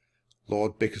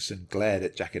 Lord Bickerson glared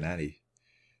at Jack and Annie.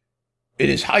 "It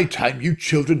is high time you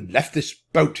children left this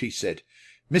boat," he said.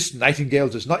 "Miss Nightingale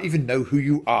does not even know who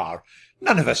you are.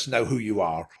 None of us know who you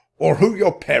are, or who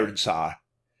your parents are."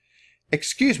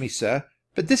 "Excuse me, sir,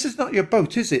 but this is not your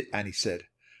boat, is it?" Annie said.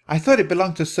 "I thought it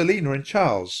belonged to Selina and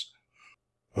Charles."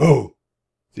 "Oh!"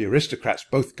 The aristocrats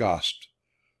both gasped.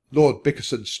 Lord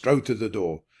Bickerson strode to the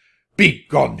door.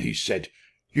 "Begone," he said.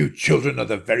 "You children are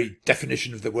the very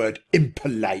definition of the word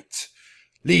impolite.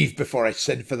 Leave before I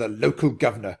send for the local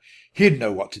governor. He'd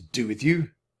know what to do with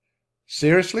you."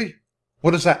 "Seriously?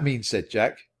 What does that mean?" said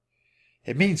Jack.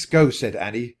 "It means go," said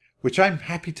Annie, "which I'm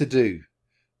happy to do."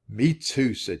 "Me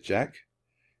too," said Jack.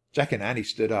 Jack and Annie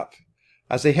stood up.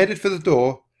 As they headed for the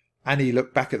door, Annie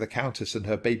looked back at the Countess and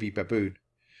her baby Baboon.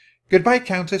 "Goodbye,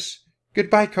 Countess.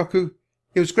 Goodbye, Cuckoo.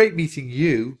 It was great meeting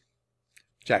you."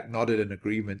 Jack nodded in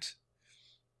agreement.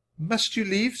 "Must you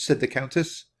leave?" said the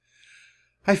Countess.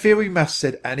 "I fear we must,"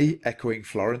 said Annie, echoing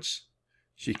Florence.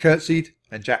 She curtsied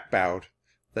and Jack bowed.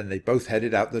 Then they both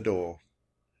headed out the door.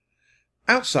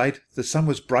 Outside, the sun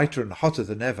was brighter and hotter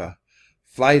than ever.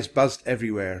 Flies buzzed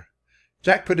everywhere.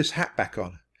 Jack put his hat back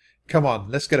on. "Come on,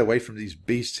 let's get away from these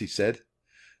beasts," he said.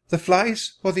 "The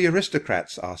flies or the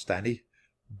aristocrats?" asked Annie.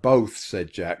 "Both,"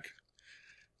 said Jack.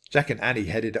 Jack and Annie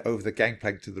headed over the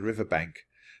gangplank to the river bank,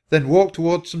 then walked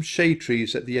towards some shade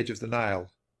trees at the edge of the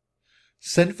Nile.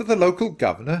 "Send for the local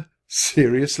governor?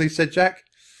 Seriously?" said Jack.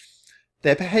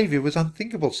 "Their behaviour was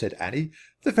unthinkable," said Annie.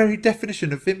 "The very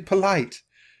definition of impolite."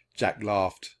 Jack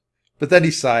laughed. But then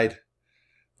he sighed.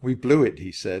 "We blew it,"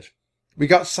 he said. "We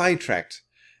got sidetracked.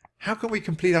 How can we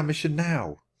complete our mission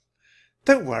now?"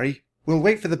 "Don't worry. We'll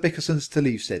wait for the Bickersons to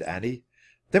leave," said Annie.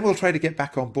 "Then we'll try to get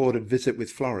back on board and visit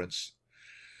with Florence."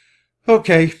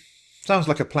 "Okay. Sounds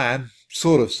like a plan.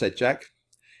 Sort of," said Jack.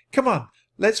 "Come on.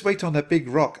 Let's wait on that big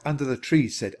rock under the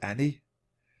trees," said Annie.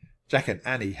 Jack and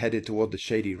Annie headed toward the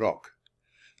shady rock.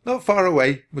 Not far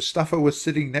away, Mustafa was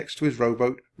sitting next to his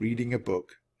rowboat, reading a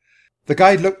book. The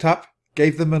guide looked up,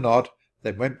 gave them a nod,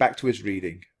 then went back to his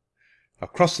reading.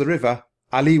 Across the river,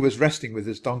 Ali was resting with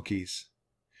his donkeys.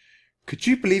 "Could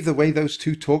you believe the way those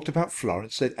two talked about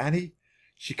Florence?" said Annie.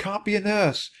 "She can't be a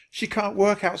nurse. She can't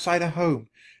work outside her home.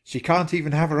 She can't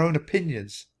even have her own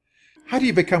opinions. How do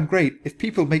you become great if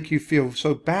people make you feel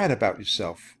so bad about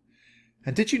yourself?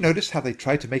 And did you notice how they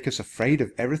tried to make us afraid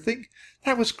of everything?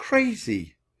 That was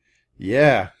crazy."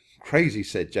 "Yeah, crazy,"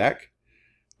 said Jack.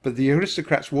 But the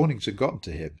aristocrat's warnings had gotten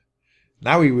to him.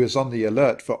 Now he was on the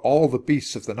alert for all the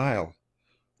beasts of the Nile.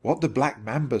 What do black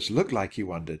mambas look like, he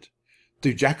wondered.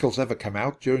 Do jackals ever come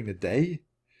out during the day?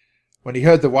 When he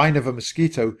heard the whine of a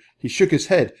mosquito, he shook his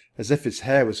head as if his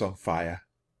hair was on fire.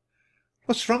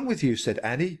 "What's wrong with you?" said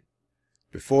Annie.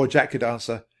 Before Jack could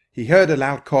answer, he heard a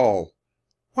loud call.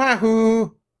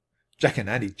 "Wahoo!" Jack and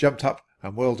Annie jumped up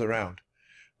and whirled around.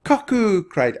 "Cuckoo!"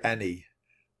 cried Annie.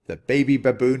 The baby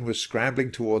baboon was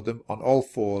scrambling toward them on all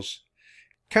fours.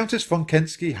 Countess von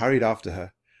Kensky hurried after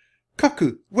her.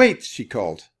 "Cuckoo, wait!" she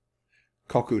called.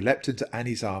 Cuckoo leapt into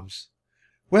Annie's arms.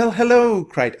 "Well, hello!"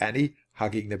 cried Annie,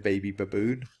 hugging the baby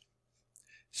baboon.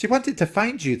 "She wanted to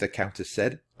find you," the Countess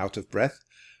said, out of breath.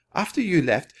 "After you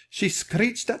left, she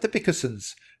screeched at the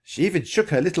Bickersons. She even shook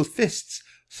her little fists,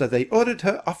 so they ordered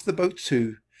her off the boat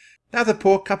too. Now the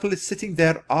poor couple is sitting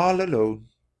there all alone."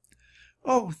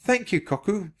 "Oh, thank you,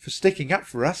 Cuckoo, for sticking up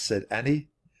for us," said Annie.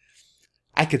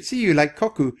 "I can see you like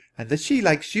Cuckoo, and that she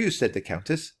likes you," said the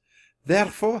Countess.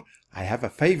 "Therefore, I have a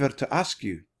favour to ask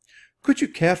you. Could you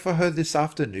care for her this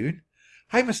afternoon?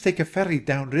 I must take a ferry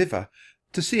down river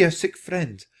to see a sick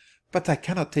friend, but I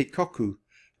cannot take Cuckoo.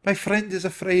 My friend is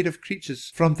afraid of creatures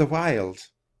from the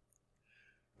wild."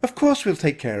 "Of course we'll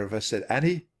take care of her," said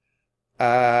Annie.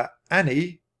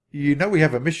 Annie, you know we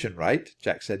have a mission, right?"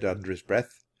 Jack said under his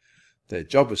breath. Their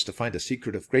job was to find a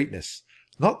secret of greatness,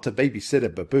 not to babysit a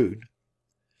baboon.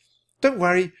 "Don't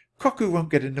worry, Cuckoo won't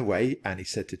get in the way," Annie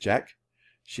said to Jack.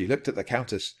 She looked at the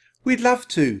Countess. "We'd love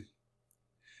to."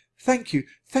 Thank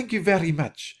you very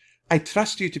much. I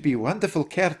trust you to be wonderful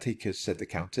caretakers," said the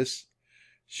Countess.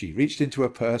 She reached into her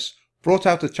purse, brought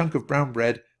out a chunk of brown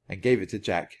bread, and gave it to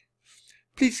Jack.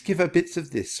 "Please give her bits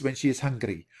of this when she is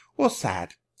hungry, or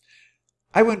sad.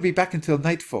 I won't be back until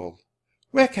nightfall.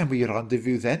 Where can we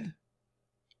rendezvous then?"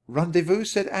 "Rendezvous?"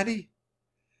 said Annie.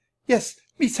 "Yes,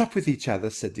 meet up with each other,"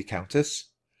 said the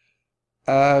Countess.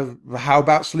 How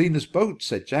about Selina's boat?"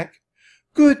 said Jack.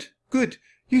 Good.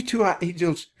 You two are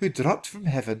angels who dropped from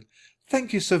heaven.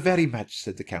 Thank you so very much,"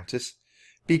 said the Countess.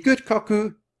 "Be good,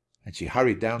 Cuckoo," and she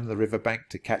hurried down the river bank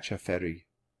to catch her ferry.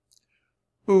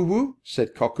 "Oo-woo,"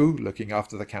 said Cuckoo, looking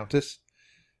after the Countess.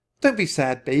 "Don't be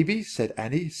sad, baby," said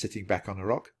Annie, sitting back on a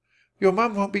rock. "Your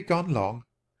mum won't be gone long."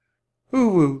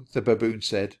 "Oo-woo," the baboon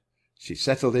said. She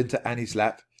settled into Annie's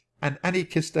lap, and Annie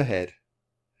kissed her head.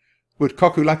 "Would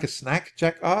Cuckoo like a snack?"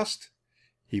 Jack asked.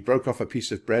 He broke off a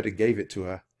piece of bread and gave it to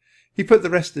her. He put the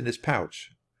rest in his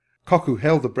pouch. Cuckoo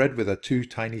held the bread with her two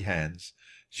tiny hands.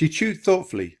 She chewed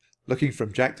thoughtfully, looking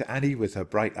from Jack to Annie with her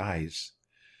bright eyes.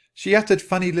 She uttered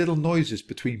funny little noises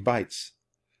between bites.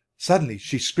 Suddenly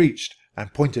she screeched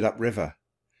and pointed upriver.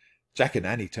 Jack and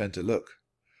Annie turned to look.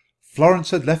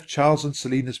 Florence had left Charles and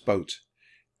Selina's boat.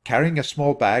 Carrying a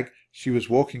small bag, she was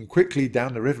walking quickly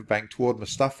down the river bank toward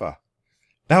Mustafa.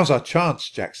 "Now's our chance,"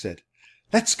 Jack said.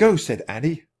 "Let's go," said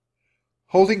Annie.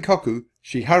 Holding Cuckoo,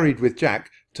 she hurried with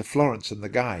Jack to Florence and the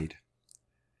guide.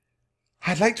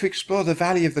 "I'd like to explore the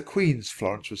Valley of the Queens,"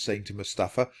 Florence was saying to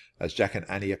Mustafa as Jack and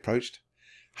Annie approached.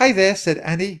 "Hi there," said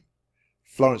Annie.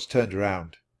 Florence turned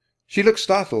around. She looked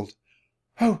startled.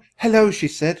 "Oh, hello," she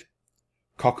said.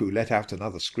 Cuckoo let out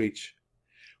another screech.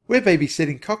 "We're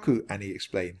babysitting Cuckoo," Annie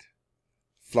explained.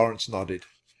 Florence nodded.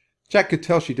 Jack could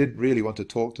tell she didn't really want to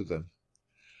talk to them.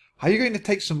 "Are you going to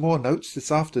take some more notes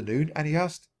this afternoon?" Annie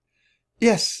asked.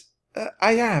 "Yes,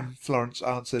 I am," Florence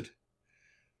answered.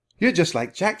 "You're just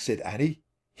like Jack," said Annie.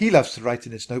 "He loves to write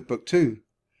in his notebook too."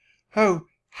 "Oh,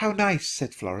 how nice,"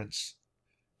 said Florence.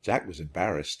 Jack was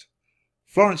embarrassed.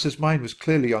 Florence's mind was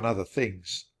clearly on other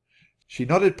things. She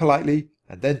nodded politely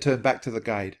and then turned back to the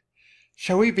guide.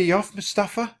 "Shall we be off,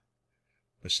 Mustafa?"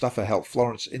 Mustafa helped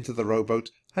Florence into the rowboat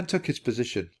and took his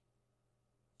position.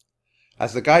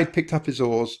 As the guide picked up his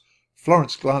oars,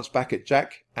 Florence glanced back at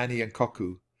Jack, Annie and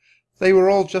Cuckoo. They were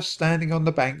all just standing on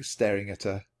the bank staring at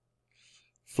her.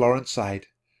 Florence sighed.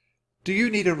 "Do you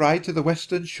need a ride to the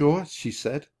western shore?" she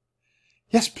said.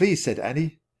 "Yes, please," said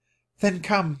Annie. "Then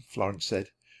come," Florence said.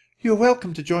 "You're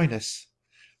welcome to join us."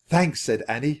 "Thanks," said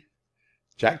Annie.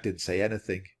 Jack didn't say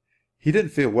anything. He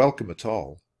didn't feel welcome at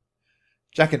all.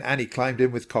 Jack and Annie climbed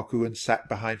in with Cuckoo and sat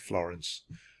behind Florence.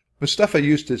 Mustafa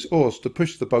used his oars to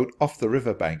push the boat off the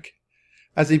river bank.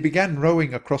 As he began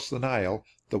rowing across the Nile,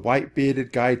 the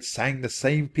white-bearded guide sang the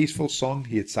same peaceful song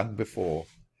he had sung before.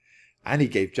 Annie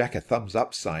gave Jack a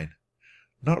thumbs-up sign.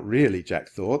 Not really, Jack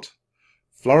thought.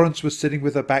 Florence was sitting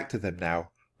with her back to them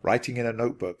now, writing in a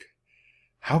notebook.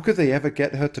 How could they ever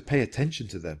get her to pay attention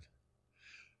to them?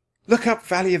 "Look up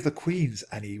Valley of the Queens,"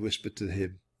 Annie whispered to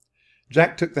him.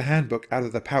 Jack took the handbook out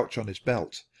of the pouch on his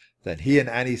belt. Then he and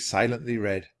Annie silently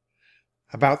read.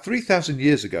 About 3,000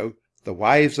 years ago, the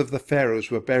wives of the pharaohs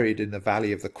were buried in the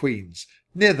Valley of the Queens,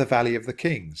 near the Valley of the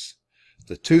Kings.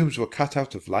 The tombs were cut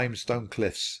out of limestone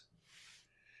cliffs.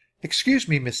 "Excuse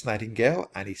me, Miss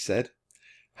Nightingale," Annie said.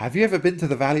 "Have you ever been to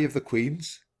the Valley of the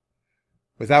Queens?"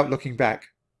 Without looking back,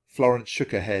 Florence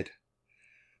shook her head.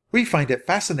 "We find it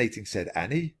fascinating," said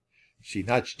Annie. She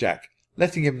nudged Jack,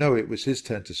 letting him know it was his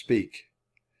turn to speak.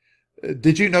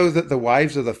 "Did you know that the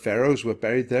wives of the pharaohs were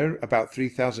buried there about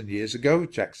 3,000 years ago?"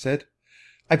 Jack said.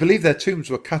 "I believe their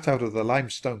tombs were cut out of the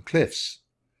limestone cliffs."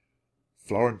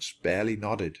 Florence barely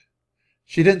nodded.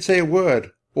 She didn't say a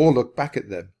word or look back at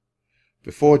them.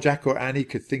 Before Jack or Annie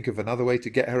could think of another way to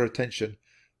get her attention,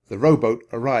 the rowboat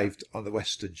arrived on the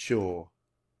western shore.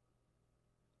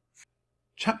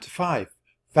 Chapter 5.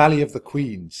 Valley of the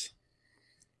Queens.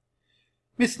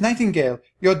 "Miss Nightingale,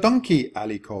 your donkey!"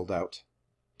 Ali called out.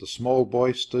 The small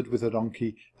boy stood with a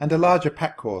donkey and a larger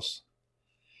pack-horse.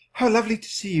 "How lovely to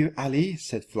see you, Ali,"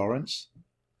 said Florence.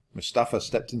 Mustafa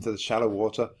stepped into the shallow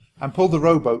water and pulled the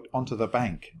rowboat onto the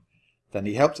bank. Then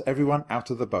he helped everyone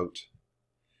out of the boat.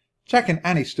 Jack and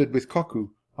Annie stood with Koku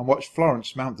and watched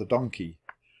Florence mount the donkey.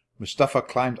 Mustafa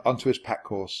climbed onto his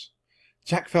pack-horse.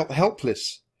 Jack felt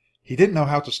helpless. He didn't know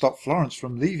how to stop Florence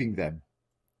from leaving them.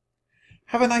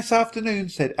 "Have a nice afternoon,"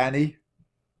 said Annie.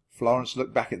 Florence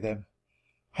looked back at them.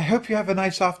 "I hope you have a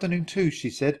nice afternoon too," she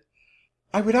said.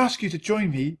 "I would ask you to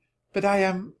join me, but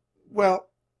I'm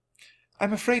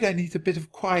afraid I need a bit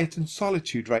of quiet and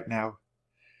solitude right now."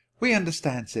 "We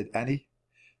understand," said Annie.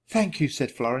 "Thank you,"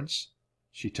 said Florence.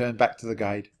 She turned back to the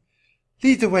guide.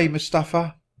 "Lead the way,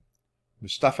 Mustafa."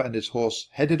 Mustafa and his horse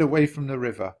headed away from the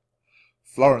river.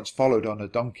 Florence followed on a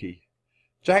donkey.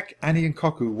 Jack, Annie and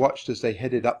Koku watched as they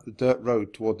headed up the dirt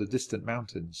road toward the distant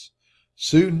mountains.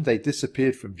 Soon they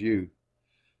disappeared from view.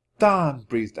 "Darn,"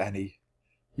 breathed Annie.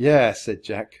 "Yeah," said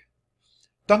Jack.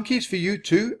 "Donkeys for you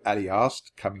too?" Ali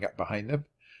asked, coming up behind them.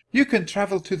 "You can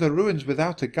travel to the ruins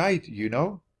without a guide, you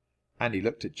know." Annie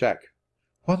looked at Jack.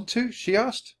 "Want to?" she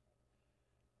asked.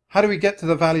 "How do we get to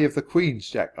the Valley of the Queens?"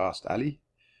 Jack asked Ali.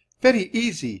 "Very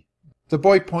easy." The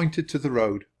boy pointed to the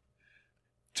road.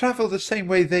 "Travel the same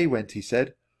way they went," he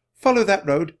said. "Follow that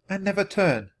road and never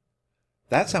turn."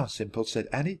 "That sounds simple," said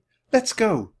Annie. "Let's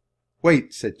go."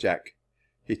 "Wait," said Jack.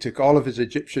 He took all of his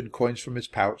Egyptian coins from his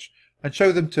pouch and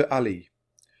showed them to Ali.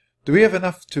 "Do we have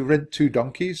enough to rent 2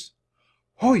 donkeys?"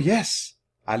 "Oh, yes."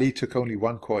 Ali took only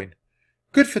 1 coin.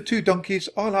 "Good for 2 donkeys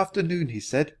all afternoon," he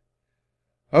said.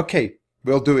 "Okay,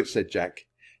 we'll do it," said Jack.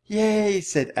 "Yay,"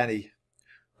 said Annie.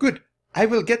 "Good, I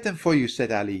will get them for you,"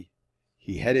 said Ali.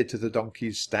 He headed to the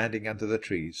donkeys standing under the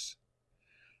trees.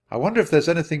 "I wonder if there's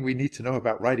anything we need to know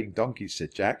about riding donkeys,"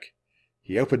 said Jack.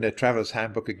 He opened their traveller's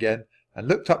handbook again and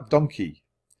looked up donkey.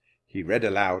 He read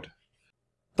aloud.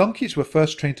 "Donkeys were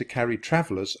first trained to carry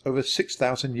travellers over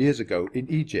 6,000 years ago in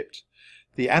Egypt.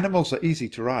 The animals are easy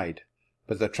to ride,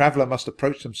 but the traveller must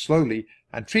approach them slowly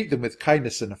and treat them with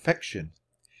kindness and affection."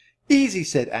 "Easy,"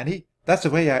 said Annie. "That's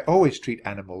the way I always treat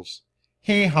animals."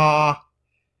 "Hee-haw!"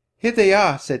 "Here they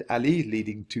are," said Ali,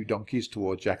 leading 2 donkeys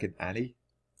toward Jack and Annie.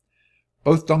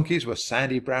 Both donkeys were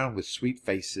sandy brown with sweet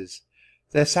faces.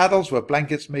 Their saddles were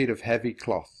blankets made of heavy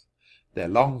cloth. Their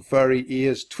long furry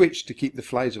ears twitched to keep the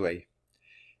flies away.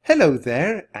 "Hello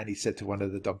there," Annie said to one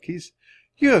of the donkeys.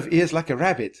 "You have ears like a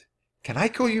rabbit. Can I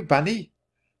call you Bunny?"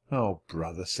 "Oh,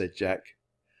 brother," said Jack.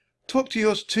 "Talk to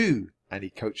yours too," Annie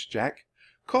coached Jack.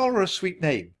 "Call her a sweet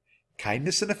name.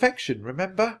 Kindness and affection,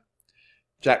 remember?"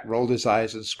 Jack rolled his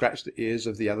eyes and scratched the ears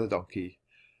of the other donkey.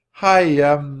 "Hi,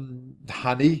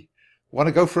 honey. Want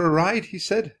to go for a ride?" he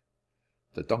said.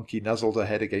 The donkey nuzzled her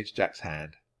head against Jack's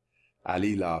hand.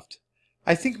 Ali laughed.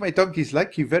 "I think my donkeys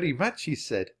like you very much," he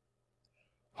said.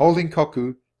 Holding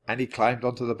Koku, Annie climbed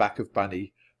onto the back of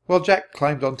Bunny, while Jack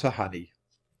climbed onto Honey.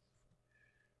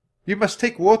 "You must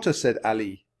take water," said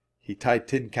Ali. He tied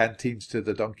tin canteens to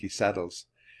the donkey saddles.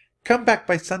 "Come back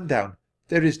by sundown.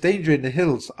 There is danger in the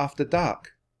hills after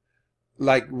dark."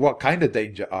 "Like what kind of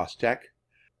danger?" asked Jack.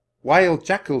 "Wild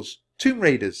jackals, tomb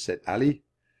raiders," said Ali.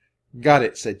 "Got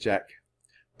it," said Jack.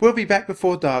 "We'll be back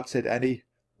before dark," said Annie.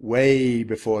 "Way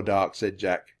before dark," said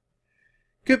Jack.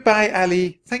 "Goodbye,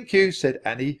 Ali. Thank you," said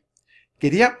Annie.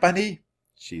 "Giddy up, Bunny."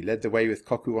 She led the way with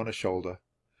Koku on her shoulder.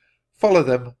 "Follow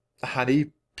them,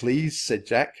 Honey, please," said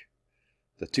Jack.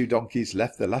 The 2 donkeys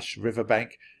left the lush river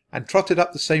bank and trotted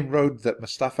up the same road that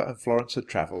Mustafa and Florence had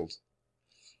travelled.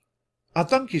 "Our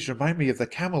donkeys remind me of the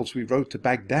camels we rode to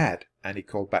Baghdad," Annie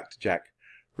called back to Jack.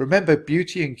 "Remember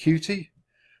Beauty and Cutie?"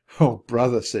 "Oh,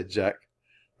 brother," said Jack.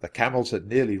 The camels had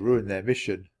nearly ruined their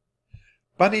mission.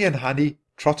 Bunny and Honey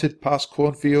trotted past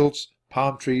cornfields,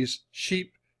 palm trees,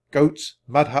 sheep, goats,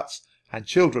 mud huts, and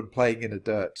children playing in the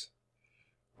dirt.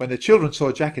 When the children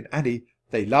saw Jack and Annie,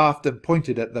 they laughed and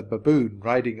pointed at the baboon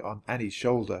riding on Annie's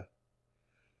shoulder.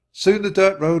 Soon the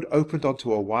dirt road opened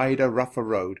onto a wider, rougher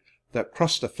road that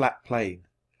crossed a flat plain.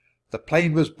 The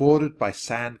plain was bordered by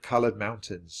sand-coloured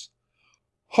mountains.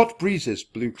 Hot breezes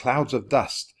blew clouds of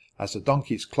dust as the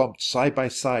donkeys clomped side by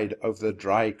side over the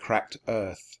dry, cracked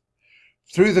earth.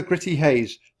 Through the gritty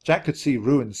haze, Jack could see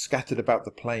ruins scattered about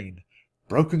the plain,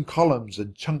 broken columns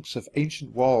and chunks of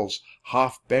ancient walls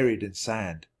half buried in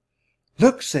sand.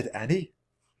 "Look," said Annie.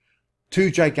 Two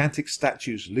gigantic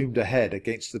statues loomed ahead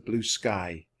against the blue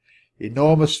sky.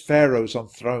 Enormous pharaohs on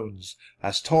thrones,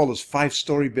 as tall as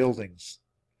 5-story buildings.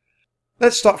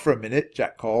 "Let's stop for a minute,"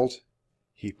 Jack called.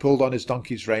 He pulled on his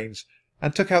donkey's reins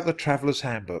and took out the traveller's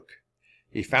handbook.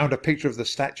 He found a picture of the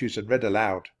statues and read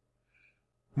aloud.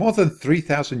 "More than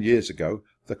 3,000 years ago,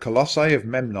 the colossi of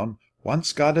Memnon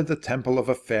once guarded the temple of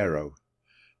a pharaoh.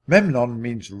 Memnon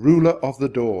means ruler of the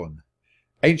dawn.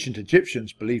 Ancient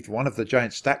Egyptians believed one of the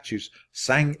giant statues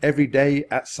sang every day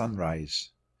at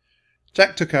sunrise."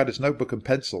 Jack took out his notebook and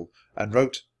pencil and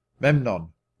wrote,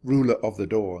 "Memnon, ruler of the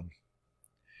dawn."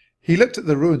 He looked at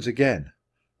the ruins again.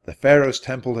 The pharaoh's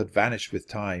temple had vanished with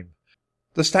time.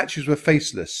 The statues were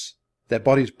faceless, their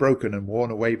bodies broken and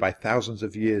worn away by thousands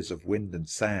of years of wind and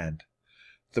sand.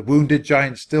 The wounded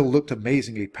giants still looked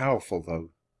amazingly powerful,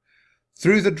 though.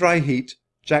 Through the dry heat,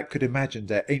 Jack could imagine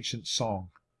their ancient song.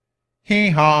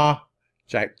 "Hee-haw!"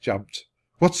 Jack jumped.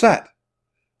 "What's that?"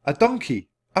 "A donkey,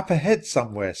 up ahead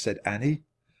somewhere," said Annie.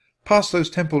 "Past those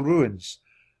temple ruins.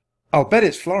 I'll bet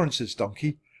it's Florence's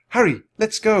donkey. Hurry,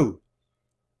 let's go."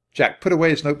 Jack put away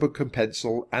his notebook and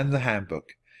pencil and the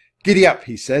handbook. "Giddy up,"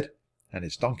 he said, and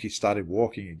his donkey started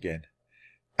walking again.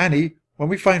 "Annie, when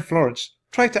we find Florence,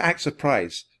 try to act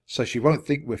surprised, so she won't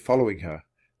think we're following her.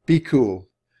 Be cool."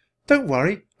 "Don't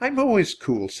worry, I'm always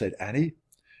cool," said Annie.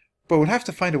 "But we'll have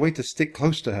to find a way to stick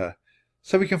close to her,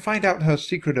 so we can find out her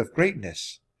secret of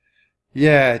greatness."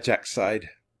 "Yeah," Jack sighed.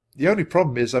 "The only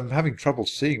problem is I'm having trouble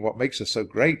seeing what makes her so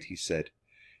great," he said.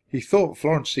 He thought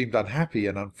Florence seemed unhappy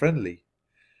and unfriendly.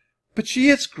 "But she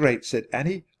is great," said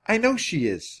Annie. "I know she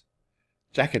is."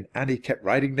 Jack and Annie kept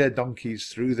riding their donkeys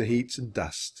through the heat and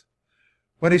dust.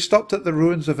 When they stopped at the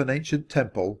ruins of an ancient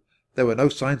temple, there were no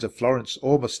signs of Florence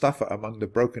or Mustapha among the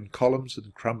broken columns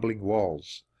and crumbling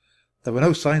walls. There were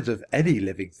no signs of any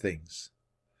living things.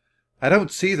 "I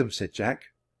don't see them," said Jack.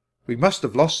 "We must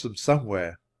have lost them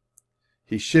somewhere."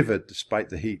 He shivered despite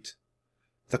the heat.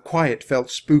 The quiet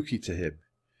felt spooky to him.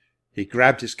 He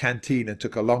grabbed his canteen and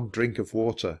took a long drink of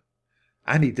water.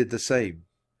 Annie did the same.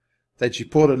 Then she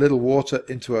poured a little water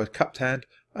into her cupped hand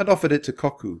and offered it to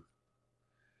Koku.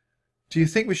 "Do you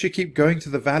think we should keep going to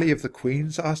the Valley of the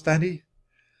Queens?" asked Annie.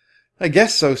 "I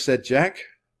guess so," said Jack.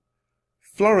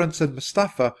 "Florence and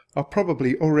Mustapha are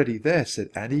probably already there," said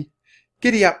Annie.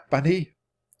 "Giddy up, Bunny."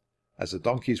 As the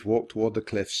donkeys walked toward the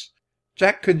cliffs,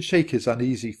 Jack couldn't shake his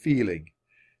uneasy feeling.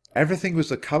 Everything was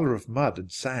the colour of mud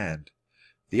and sand.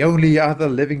 The only other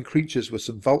living creatures were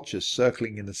some vultures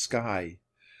circling in the sky.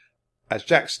 As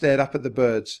Jack stared up at the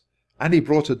birds, Annie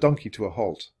brought her donkey to a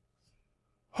halt.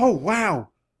 "Oh,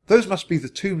 wow! Those must be the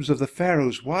tombs of the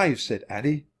pharaoh's wives," said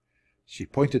Annie. She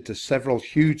pointed to several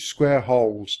huge square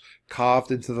holes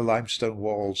carved into the limestone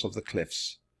walls of the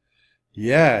cliffs.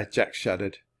 "Yeah," Jack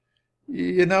shuddered.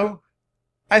 "You know,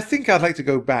 I think I'd like to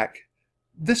go back.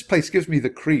 This place gives me the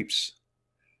creeps."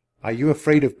 "Are you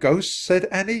afraid of ghosts?" said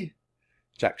Annie.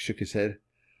 Jack shook his head.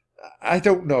 "I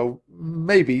don't know.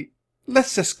 Maybe.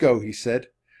 Let's just go," he said.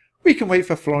 "We can wait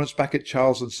for Florence back at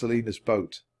Charles and Selina's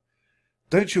boat."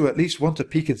 "Don't you at least want to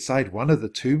peek inside one of the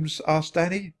tombs?" asked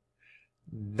Annie.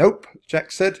 "Nope,"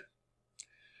 Jack said.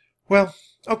 "Well,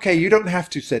 okay, you don't have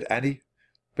to," said Annie.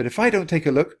 "But if I don't take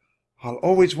a look, I'll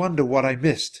always wonder what I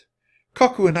missed.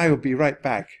 Koku and I will be right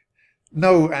back."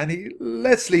 "No, Annie,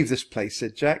 let's leave this place,"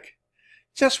 said Jack.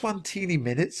 "Just one teeny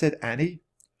minute," said Annie.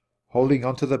 Holding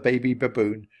on to the baby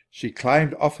baboon, she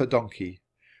climbed off her donkey.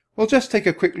 "We'll just take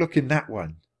a quick look in that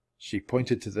one." She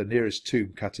pointed to the nearest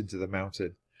tomb cut into the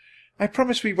mountain. "I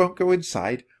promise we won't go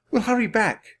inside. We'll hurry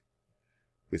back."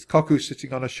 With Koku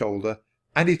sitting on her shoulder,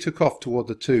 Annie took off toward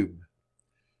the tomb.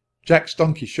 Jack's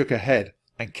donkey shook her head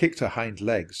and kicked her hind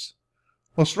legs.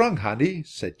 "What's wrong, honey?"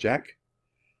 said Jack.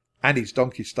 Annie's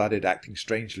donkey started acting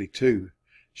strangely too.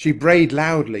 She brayed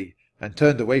loudly and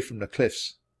turned away from the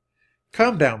cliffs.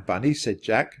 "Calm down, Bunny," said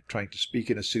Jack, trying to speak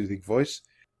in a soothing voice.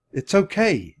 "It's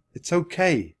okay. It's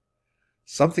okay."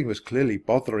 Something was clearly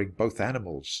bothering both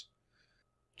animals.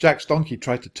 Jack's donkey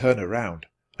tried to turn around,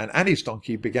 and Annie's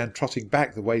donkey began trotting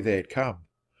back the way they had come.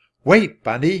 "Wait,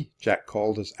 Bunny!" Jack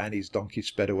called as Annie's donkey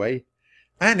sped away.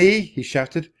 "Annie!" he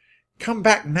shouted. "Come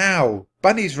back now!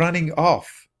 Bunny's running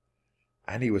off!"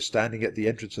 Annie was standing at the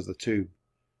entrance of the tomb.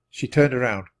 She turned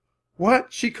around.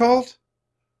 "What?" she called.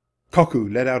 Cuckoo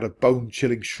let out a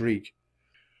bone-chilling shriek.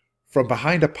 From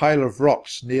behind a pile of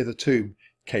rocks near the tomb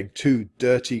came two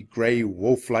dirty, grey,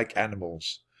 wolf-like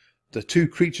animals. The two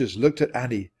creatures looked at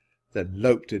Annie, then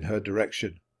loped in her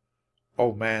direction.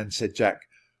 "Oh man," said Jack.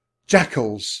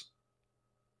 "Jackals!"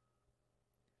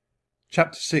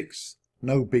 Chapter 6.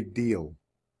 No Big Deal.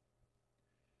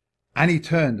 Annie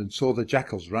turned and saw the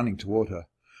jackals running toward her.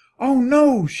 "Oh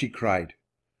no!" she cried.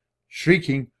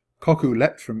 Shrieking, Cuckoo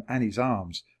leapt from Annie's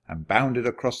arms and bounded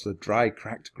across the dry,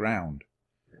 cracked ground.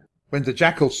 When the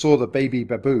jackals saw the baby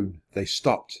baboon, they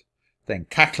stopped. Then,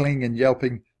 cackling and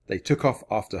yelping, they took off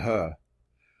after her.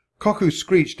 Cuckoo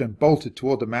screeched and bolted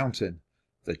toward the mountain.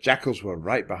 The jackals were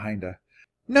right behind her.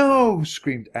 "No!"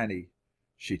 screamed Annie.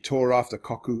 She tore after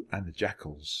Cuckoo and the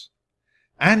jackals.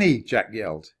 "Annie!" Jack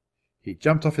yelled. He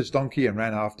jumped off his donkey and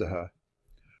ran after her.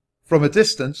 From a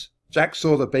distance, Jack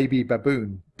saw the baby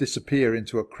baboon disappear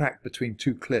into a crack between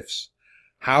two cliffs.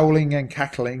 Howling and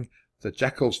cackling, the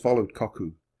jackals followed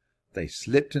Cuckoo. They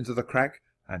slipped into the crack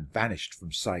and vanished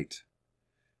from sight.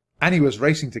 Annie was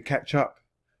racing to catch up.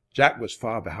 Jack was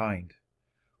far behind.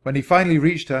 When he finally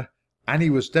reached her,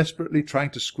 Annie was desperately trying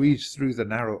to squeeze through the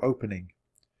narrow opening.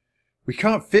 "We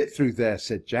can't fit through there,"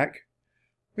 said Jack.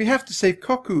 "We have to save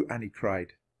Cuckoo," Annie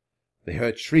cried. They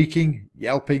heard shrieking,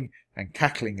 yelping, and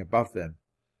cackling above them.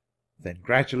 Then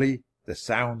gradually the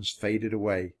sounds faded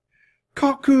away.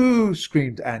 "Cuckoo!"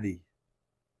 screamed Annie.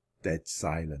 Dead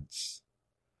silence.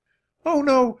 "Oh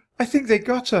no, I think they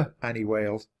got her," Annie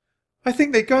wailed. "I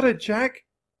think they got her, Jack."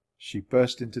 She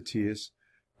burst into tears.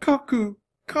 "Cuckoo!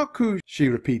 Cuckoo!" she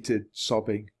repeated,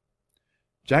 sobbing.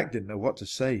 Jack didn't know what to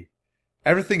say.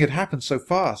 Everything had happened so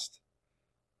fast.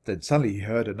 Then suddenly he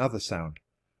heard another sound.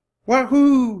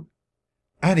 "Wahoo!"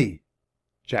 "Annie!"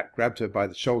 Jack grabbed her by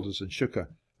the shoulders and shook her.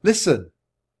 "Listen!"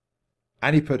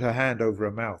 Annie put her hand over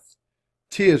her mouth.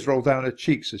 Tears rolled down her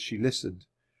cheeks as she listened.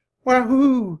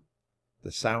 "Wahoo!"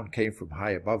 The sound came from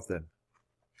high above them.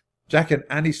 Jack and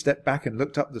Annie stepped back and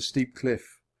looked up the steep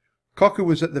cliff. Cuckoo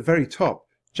was at the very top,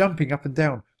 jumping up and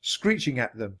down, screeching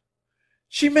at them.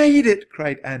 "She made it!"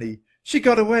 cried Annie. "She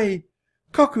got away!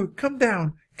 Cuckoo, come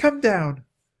down! Come down!"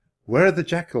 "Where are the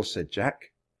jackals?" said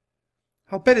Jack.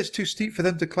 "I'll bet it's too steep for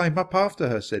them to climb up after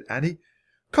her," said Annie.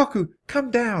 "Cuckoo, come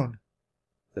down!"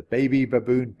 The baby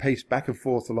baboon paced back and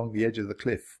forth along the edge of the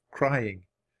cliff, crying.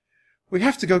 "We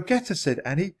have to go get her," said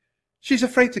Annie. "She's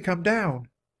afraid to come down."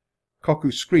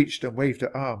 Cuckoo screeched and waved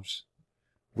her arms.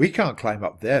 "We can't climb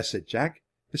up there," said Jack.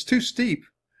 "It's too steep."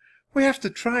 "We have to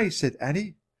try," said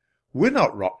Annie. "We're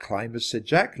not rock climbers," said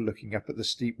Jack, looking up at the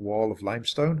steep wall of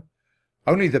limestone.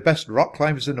 "Only the best rock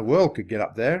climbers in the world could get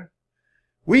up there."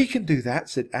 "We can do that,"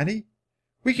 said Annie.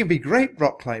 "We can be great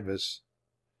rock climbers."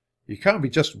 "You can't be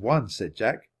just one," said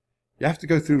Jack. "You have to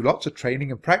go through lots of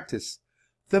training and practice."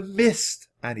 "The mist,"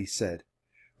 Annie said.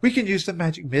 "We can use the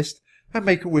magic mist and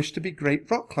make a wish to be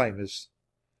great rock climbers."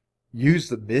 "Use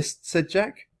the mist?" said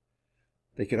Jack.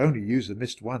 They could only use the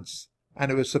mist once,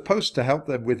 and it was supposed to help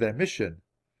them with their mission.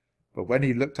 But when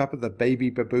he looked up at the baby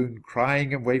baboon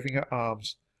crying and waving her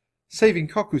arms, saving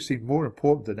Cuckoo seemed more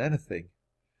important than anything.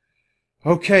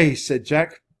 "Okay," said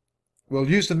Jack. "We'll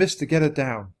use the mist to get her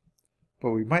down,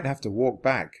 but we might have to walk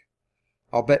back.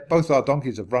 I'll bet both our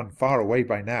donkeys have run far away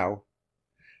by now."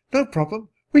 "No problem.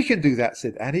 We can do that,"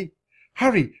 said Annie.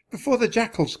 "Hurry, before the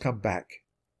jackals come back."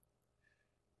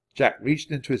 Jack reached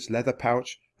into his leather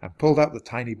pouch and pulled out the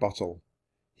tiny bottle.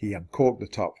 He uncorked the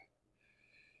top.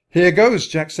 "Here goes,"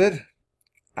 Jack said.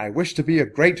 "I wish to be a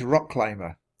great rock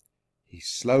climber." He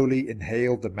slowly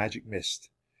inhaled the magic mist.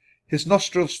 His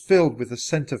nostrils filled with the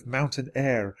scent of mountain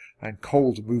air and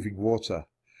cold moving water.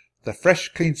 The fresh,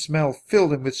 clean smell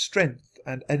filled him with strength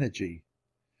and energy.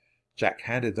 Jack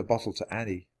handed the bottle to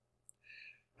Annie.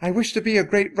 "I wish to be a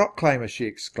great rock climber," she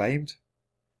exclaimed.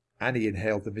 Annie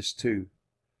inhaled the mist too.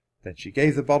 Then she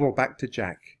gave the bottle back to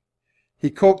Jack. He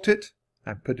corked it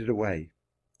and put it away.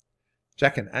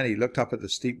 Jack and Annie looked up at the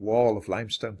steep wall of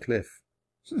limestone cliff.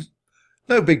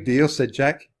 "No big deal," said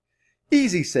Jack.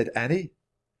 "Easy," said Annie.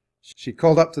 She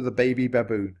called up to the baby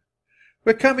baboon.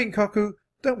 "We're coming, Cuckoo.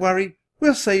 Don't worry.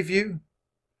 We'll save you."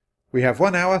 "We have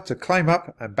 1 hour to climb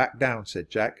up and back down,"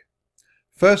 said Jack.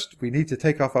 "First, we need to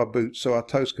take off our boots so our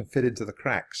toes can fit into the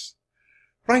cracks."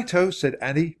 "Righto," said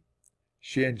Annie.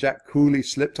 She and Jack coolly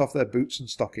slipped off their boots and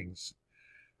stockings.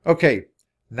 "Okay,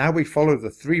 now we follow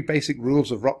the 3 basic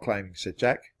rules of rock climbing," said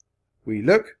Jack. We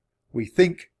look, we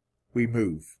think, we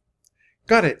move.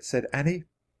 Got it, said Annie.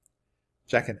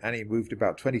 Jack and Annie moved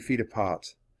about 20 feet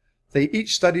apart. They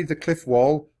each studied the cliff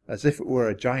wall as if it were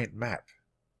a giant map.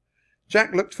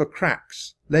 Jack looked for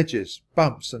cracks, ledges,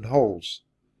 bumps and holes.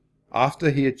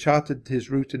 After he had charted his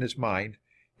route in his mind,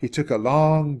 he took a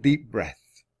long, deep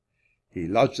breath. He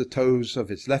lodged the toes of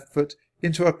his left foot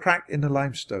into a crack in the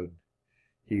limestone.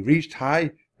 He reached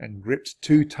high and gripped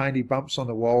 2 tiny bumps on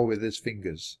the wall with his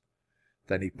fingers.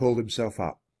 Then he pulled himself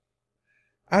up.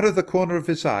 Out of the corner of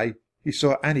his eye, he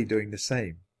saw Annie doing the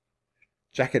same.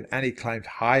 Jack and Annie climbed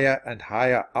higher and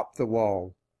higher up the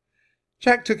wall.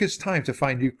 Jack took his time to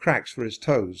find new cracks for his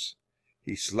toes.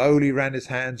 He slowly ran his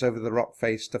hands over the rock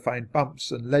face to find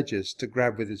bumps and ledges to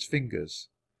grab with his fingers.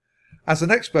 As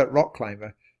an expert rock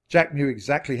climber, Jack knew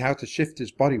exactly how to shift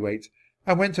his body weight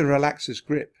and when to relax his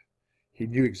grip. He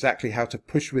knew exactly how to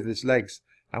push with his legs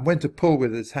and when to pull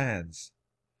with his hands.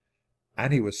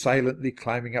 Annie was silently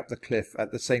climbing up the cliff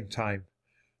at the same time,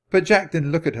 but Jack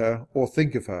didn't look at her or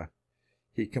think of her.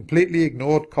 He completely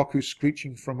ignored Koku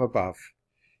screeching from above.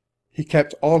 He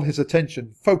kept all his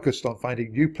attention focused on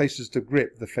finding new places to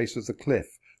grip the face of the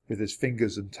cliff with his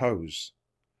fingers and toes.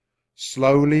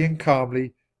 Slowly and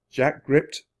calmly, Jack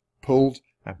gripped, pulled,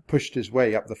 and pushed his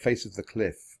way up the face of the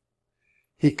cliff.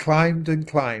 He climbed and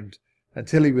climbed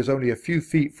until he was only a few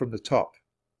feet from the top.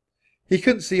 He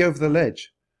couldn't see over the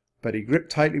ledge, but he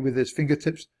gripped tightly with his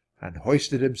fingertips and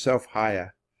hoisted himself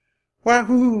higher.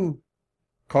 Wahoo!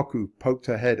 Koku poked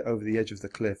her head over the edge of the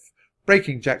cliff,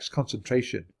 breaking Jack's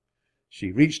concentration.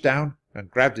 She reached down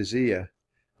and grabbed his ear.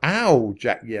 Ow!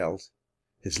 Jack yelled.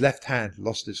 His left hand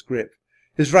lost its grip.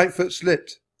 His right foot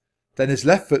slipped. Then his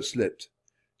left foot slipped.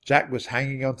 Jack was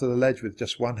hanging onto the ledge with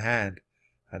just one hand,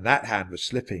 and that hand was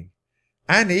slipping.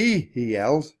 Annie! He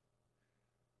yelled.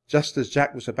 Just as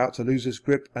Jack was about to lose his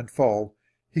grip and fall,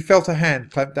 he felt a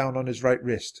hand clamp down on his right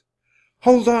wrist.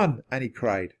 Hold on! Annie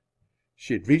cried.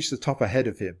 She had reached the top ahead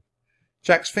of him.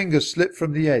 Jack's fingers slipped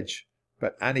from the edge,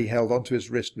 but Annie held onto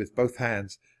his wrist with both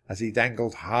hands as he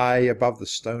dangled high above the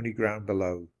stony ground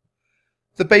below.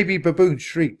 The baby baboon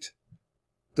shrieked.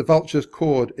 The vultures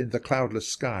cawed in the cloudless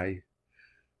sky.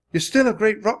 You're still a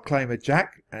great rock climber,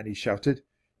 Jack, Annie shouted.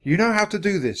 You know how to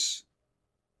do this.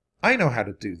 I know how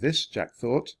to do this, Jack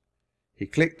thought. He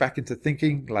clicked back into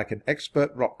thinking like an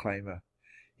expert rock climber.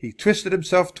 He twisted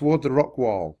himself toward the rock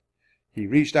wall. He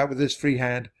reached out with his free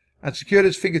hand and secured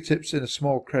his fingertips in a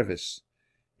small crevice.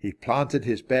 He planted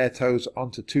his bare toes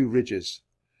onto 2 ridges.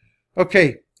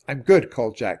 Okay, I'm good,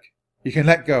 called Jack. You can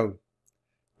let go.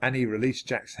 Annie released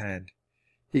Jack's hand.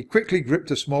 He quickly gripped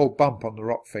a small bump on the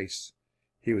rock face.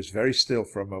 He was very still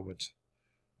for a moment.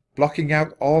 Blocking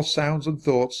out all sounds and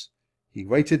thoughts, he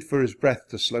waited for his breath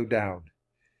to slow down.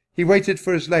 He waited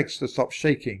for his legs to stop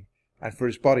shaking and for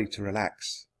his body to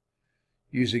relax.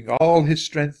 Using all his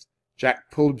strength,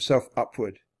 Jack pulled himself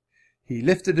upward. He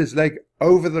lifted his leg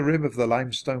over the rim of the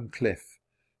limestone cliff.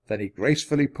 Then he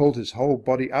gracefully pulled his whole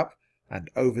body up and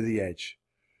over the edge.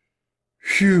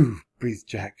 Phew, breathed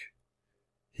Jack.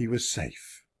 He was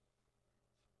safe.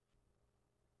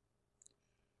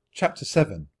 Chapter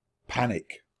 7.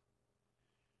 Panic.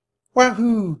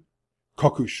 Wahoo!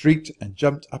 Koku shrieked and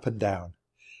jumped up and down.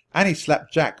 Annie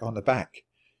slapped Jack on the back.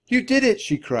 You did it,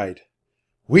 she cried.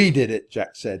 We did it,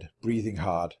 Jack said, breathing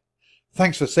hard.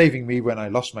 Thanks for saving me when I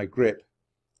lost my grip.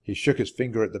 He shook his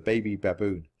finger at the baby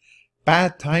baboon.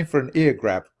 Bad time for an ear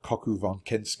grab, Koku von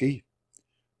Kensky.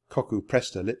 Koku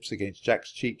pressed her lips against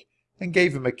Jack's cheek and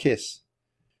gave him a kiss.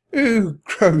 Ooh,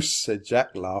 gross, said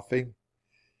Jack, laughing.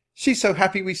 She's so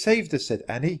happy we saved her, said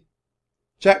Annie.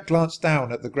 Jack glanced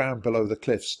down at the ground below the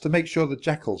cliffs to make sure the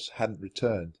jackals hadn't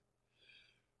returned.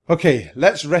 Okay,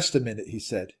 let's rest a minute, he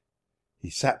said. He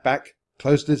sat back,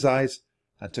 closed his eyes,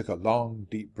 and took a long,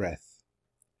 deep breath.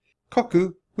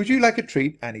 Koku, would you like a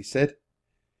treat? Annie said.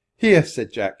 Here,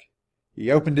 said Jack.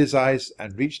 He opened his eyes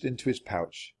and reached into his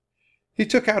pouch. He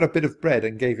took out a bit of bread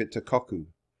and gave it to Koku.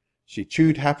 She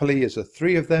chewed happily as the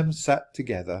 3 of them sat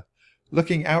together,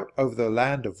 looking out over the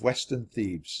land of western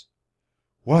Thebes.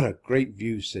 What a great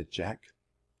view, said Jack.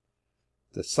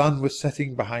 The sun was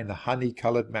setting behind the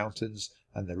honey-coloured mountains,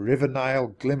 and the river Nile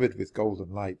glimmered with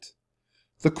golden light.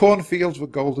 The cornfields were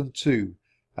golden too,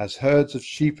 as herds of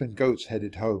sheep and goats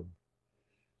headed home.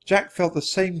 Jack felt the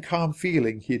same calm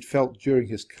feeling he had felt during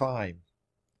his climb.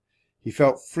 He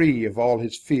felt free of all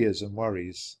his fears and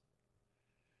worries.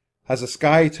 As the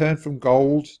sky turned from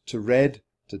gold to red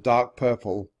to dark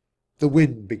purple, the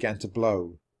wind began to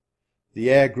blow. The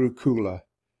air grew cooler.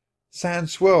 Sand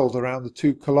swirled around the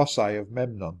 2 colossi of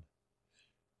Memnon.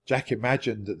 Jack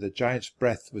imagined that the giant's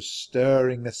breath was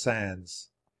stirring the sands.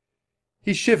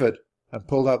 He shivered and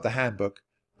pulled out the handbook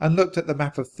and looked at the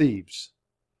map of Thebes.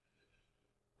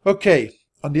 "Okay,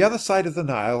 on the other side of the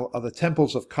Nile are the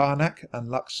temples of Karnak and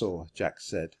Luxor," Jack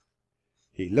said.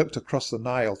 He looked across the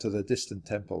Nile to the distant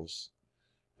temples.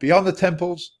 Beyond the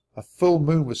temples, a full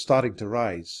moon was starting to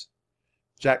rise.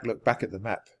 Jack looked back at the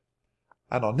map.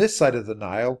 "And on this side of the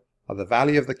Nile are the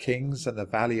Valley of the Kings and the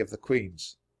Valley of the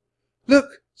Queens."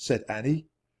 "Look," said Annie.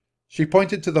 She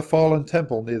pointed to the fallen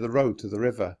temple near the road to the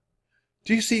river.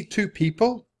 "Do you see 2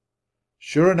 people?"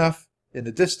 Sure enough, in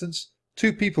the distance,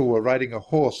 2 people were riding a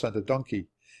horse and a donkey.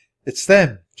 "It's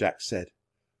them," Jack said.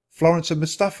 "Florence and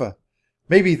Mustafa.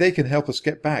 Maybe they can help us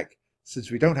get back, since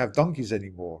we don't have donkeys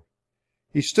anymore."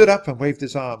 He stood up and waved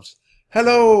his arms.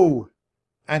 "Hello!"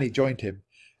 Annie joined him.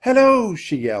 "Hello!"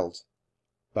 she yelled.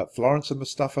 But Florence and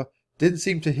Mustafa didn't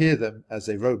seem to hear them as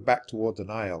they rode back toward the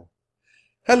Nile.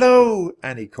 "Hello!"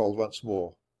 Annie called once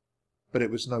more. But it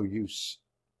was no use.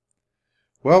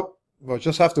 "Well, we'll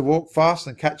just have to walk fast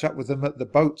and catch up with them at the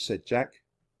boat," said Jack.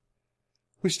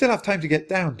 "We still have time to get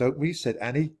down, don't we?" said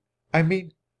Annie. "I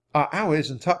mean, our hour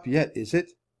isn't up yet, is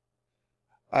it?"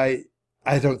 I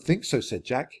don't think so," said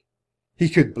Jack. He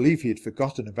couldn't believe he had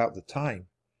forgotten about the time.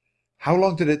 "How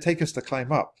long did it take us to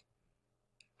climb up?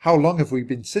 How long have we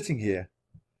been sitting here?"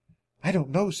 "I don't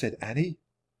know," said Annie.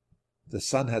 The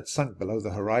sun had sunk below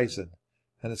the horizon,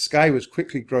 and the sky was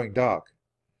quickly growing dark.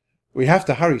 "We have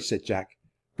to hurry," said Jack,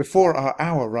 "before our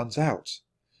hour runs out.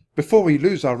 Before we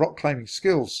lose our rock-climbing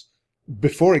skills.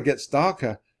 Before it gets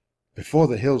darker. Before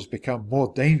the hills become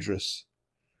more dangerous."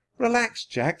 "Relax,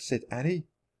 Jack," said Annie.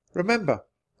 "Remember,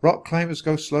 rock climbers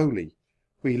go slowly.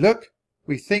 We look,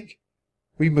 we think,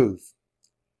 we move."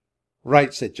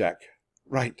 "Right," said Jack.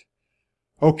 "Right.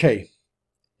 Okay."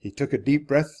 He took a deep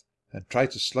breath and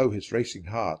tried to slow his racing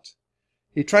heart.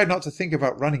 He tried not to think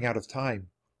about running out of time,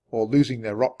 or losing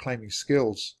their rock-climbing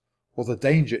skills, or the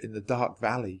danger in the dark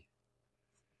valley.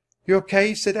 "You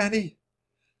okay?" said Annie.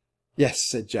 "Yes,"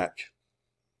 said Jack.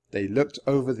 They looked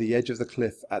over the edge of the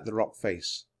cliff at the rock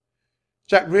face.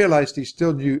 Jack realized he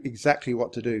still knew exactly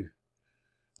what to do.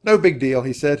 "No big deal,"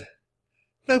 he said.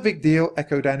 "No big deal,"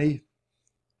 echoed Annie.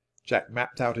 Jack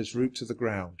mapped out his route to the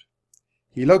ground.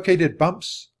 He located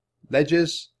bumps,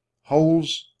 ledges,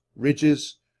 holes,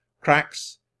 ridges,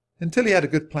 cracks, until he had a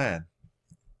good plan.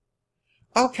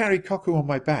 "I'll carry Coco on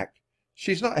my back.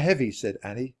 She's not heavy," said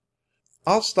Annie.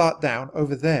 "I'll start down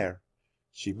over there."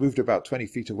 She moved about 20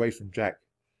 feet away from Jack.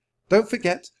 "Don't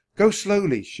forget, go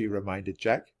slowly," she reminded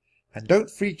Jack. "And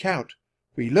don't freak out.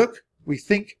 We look, we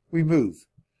think, we move."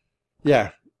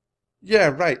 Yeah,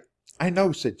 right. I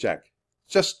know," said Jack.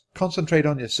 "Just concentrate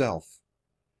on yourself."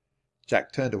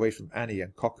 Jack turned away from Annie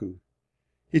and Coco.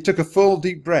 He took a full,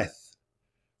 deep breath.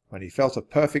 When he felt a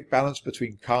perfect balance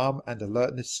between calm and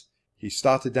alertness, he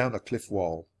started down the cliff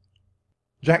wall.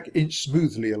 Jack inched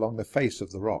smoothly along the face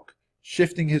of the rock,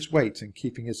 shifting his weight and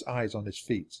keeping his eyes on his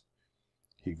feet.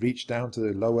 He reached down to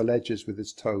the lower ledges with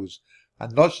his toes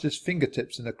and lodged his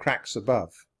fingertips in the cracks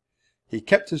above. He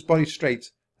kept his body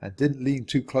straight and didn't lean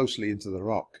too closely into the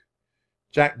rock.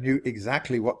 Jack knew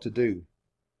exactly what to do,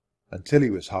 until he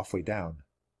was halfway down.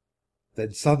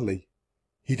 Then suddenly,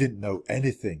 he didn't know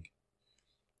anything.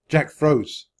 Jack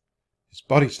froze. His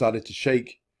body started to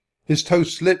shake. His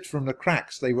toes slipped from the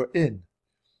cracks they were in.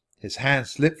 His hand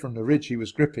slipped from the ridge he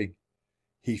was gripping.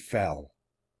 He fell.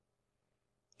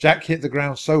 Jack hit the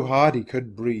ground so hard he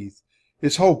couldn't breathe.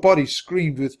 His whole body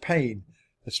screamed with pain,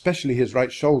 especially his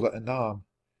right shoulder and arm.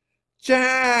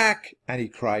 "Jack!" Annie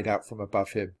cried out from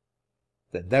above him.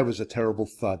 Then there was a terrible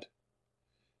thud.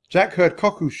 Jack heard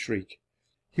Coco shriek.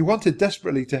 He wanted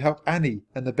desperately to help Annie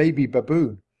and the baby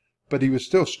Baboon, but he was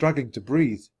still struggling to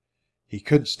breathe. He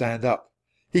couldn't stand up.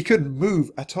 He couldn't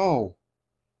move at all.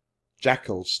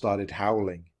 Jackals started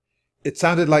howling. It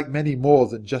sounded like many more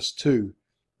than just 2.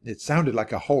 It sounded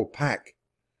like a whole pack.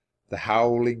 The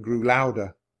howling grew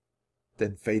louder,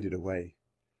 then faded away.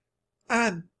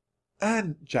 Anne!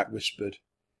 Anne! Jack whispered.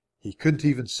 He couldn't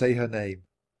even say her name.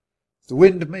 The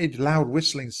wind made loud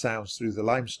whistling sounds through the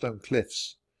limestone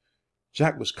cliffs.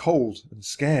 Jack was cold and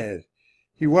scared.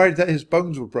 He worried that his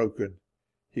bones were broken.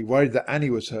 He worried that Annie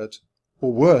was hurt,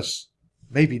 or worse,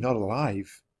 maybe not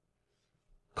alive.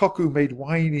 Coco made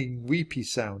whining, weepy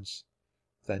sounds.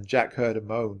 Then Jack heard a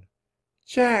moan.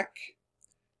 "Jack!"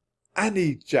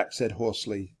 "Annie!" Jack said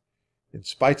hoarsely. In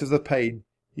spite of the pain,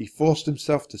 he forced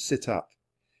himself to sit up.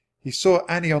 He saw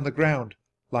Annie on the ground,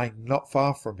 lying not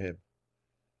far from him.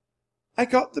 "I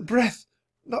got the breath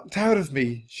knocked out of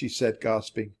me," she said,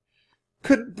 gasping.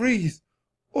 "Couldn't breathe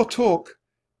or talk.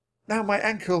 Now my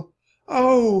ankle.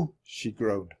 Oh!" she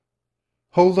groaned.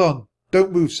 "Hold on.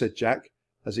 Don't move," said Jack,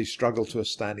 as he struggled to a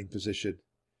standing position.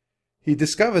 He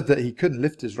discovered that he couldn't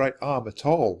lift his right arm at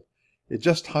all. It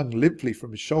just hung limply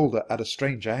from his shoulder at a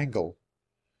strange angle.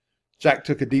 Jack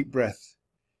took a deep breath.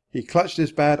 He clutched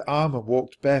his bad arm and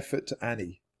walked barefoot to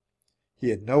Annie. He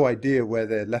had no idea where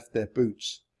they had left their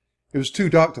boots. It was too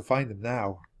dark to find them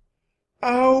now.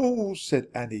 "Ow!" said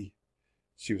Annie.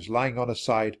 She was lying on her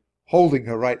side, holding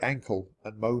her right ankle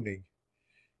and moaning.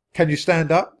 "Can you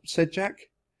stand up?" said Jack.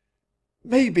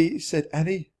 "Maybe," said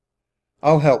Annie.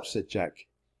 "I'll help," said Jack.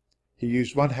 He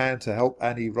used one hand to help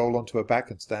Annie roll onto her back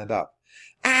and stand up.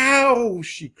 "Ow!"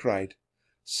 she cried.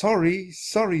 "Sorry,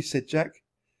 sorry," said Jack.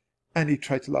 Annie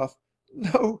tried to laugh.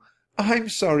 "No, I'm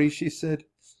sorry," she said.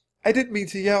 "I didn't mean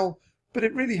to yell, but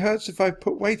it really hurts if I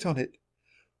put weight on it.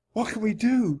 What can we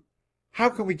do? How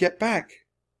can we get back?"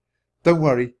 "Don't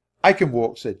worry, I can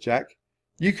walk," said Jack.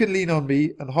 "You can lean on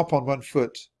me and hop on one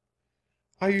foot."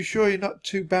 "Are you sure you're not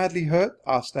too badly hurt?"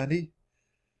 asked Annie.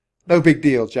 "No big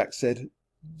deal," Jack said.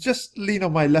 "Just lean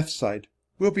on my left side.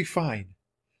 We'll be fine."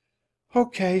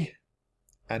 "Okay."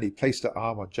 Annie placed her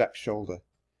arm on Jack's shoulder.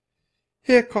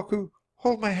 "Here, Cuckoo,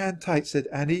 hold my hand tight," said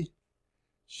Annie.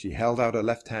 She held out her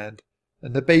left hand,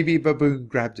 and the baby baboon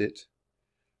grabbed it.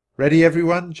 "Ready,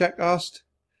 everyone?" Jack asked.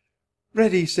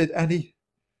 "Ready," said Annie.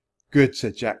 "Good,"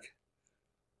 said Jack.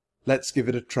 "Let's give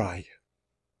it a try."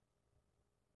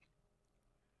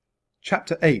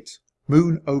 Chapter 8.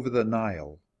 Moon over the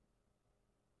Nile.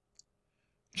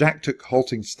 Jack took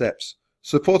halting steps,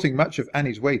 supporting much of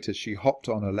Annie's weight as she hopped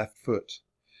on her left foot.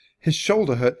 His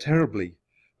shoulder hurt terribly,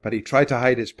 but he tried to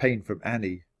hide his pain from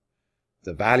Annie.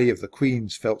 The Valley of the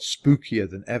Queens felt spookier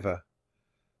than ever.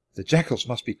 The jackals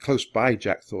must be close by,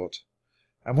 Jack thought.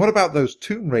 And what about those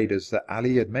tomb raiders that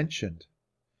Ali had mentioned?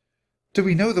 "Do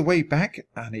we know the way back?"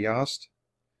 Annie asked.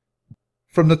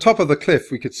 "From the top of the cliff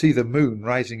we could see the moon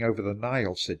rising over the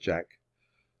Nile," said Jack.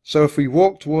 "So if we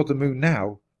walk toward the moon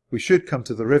now, we should come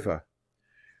to the river."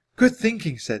 "Good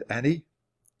thinking," said Annie.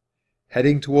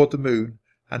 Heading toward the moon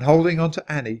and holding on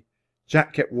to Annie,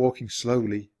 Jack kept walking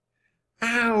slowly.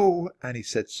 "Ow!" Annie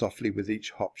said softly with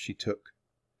each hop she took.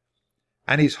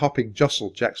 Annie's hopping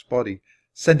jostled Jack's body,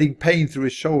 sending pain through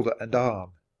his shoulder and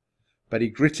arm. But he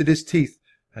gritted his teeth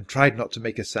and tried not to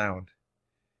make a sound.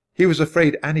 He was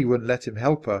afraid Annie wouldn't let him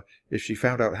help her if she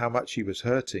found out how much he was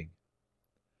hurting.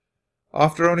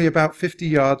 After only about 50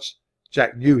 yards,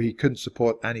 Jack knew he couldn't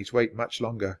support Annie's weight much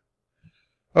longer.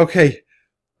 "Okay,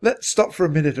 let's stop for a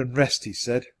minute and rest," he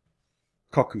said.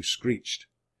 Cuckoo screeched.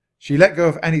 She let go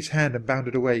of Annie's hand and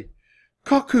bounded away.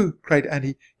 "Cuckoo!" cried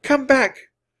Annie. "Come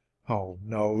back!" "Oh,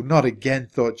 no, not again,"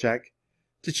 thought Jack.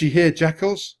 Did she hear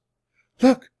jackals?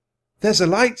 "Look, there's a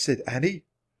light," said Annie.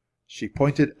 She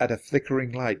pointed at a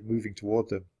flickering light moving toward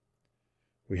them.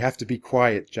 "We have to be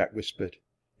quiet," Jack whispered.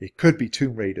 "It could be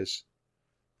tomb raiders."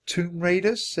 "Tomb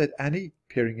raiders?" said Annie,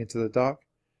 peering into the dark.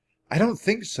 "I don't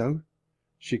think so."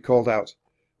 She called out,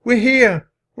 "We're here!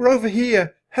 We're over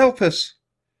here! Help us!"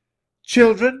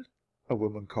 "Children!" a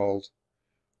woman called.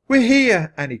 "We're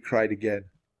here!" Annie cried again.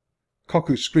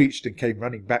 Cuckoo screeched and came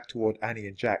running back toward Annie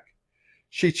and Jack.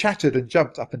 She chattered and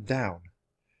jumped up and down.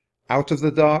 Out of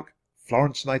the dark,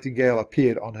 Florence Nightingale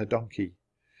appeared on her donkey.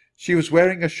 She was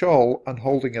wearing a shawl and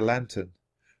holding a lantern.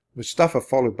 Mustapha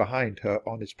followed behind her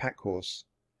on his pack-horse.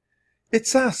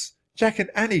 "It's us, Jack and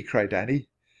Annie!" cried Annie.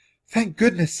 "Thank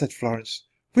goodness!" said Florence.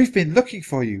 "We've been looking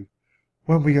for you.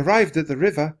 When we arrived at the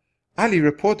river, Ali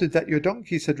reported that your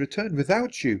donkeys had returned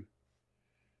without you."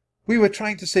 "We were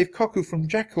trying to save Cuckoo from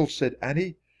jackals," said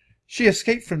Annie. "She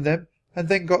escaped from them and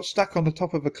then got stuck on the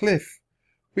top of a cliff.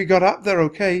 We got up there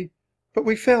okay, but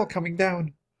we fell coming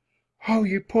down." "Oh,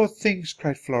 you poor things!"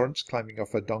 cried Florence, climbing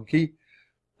off her donkey.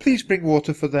 "Please bring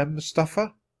water for them,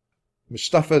 Mustapha."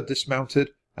 Mustapha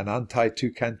dismounted and untied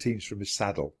 2 canteens from his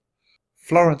saddle.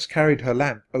 Florence carried her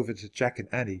lamp over to Jack and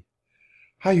Annie.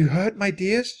 "Are you hurt, my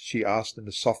dears?" she asked in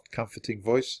a soft, comforting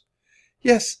voice.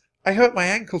 "Yes, I hurt my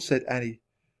ankle," said Annie.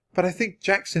 "But I think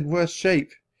Jack's in worse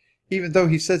shape, even though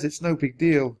he says it's no big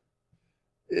deal."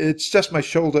 "It's just my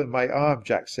shoulder and my arm,"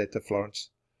 Jack said to Florence.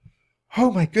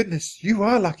 "Oh, my goodness, you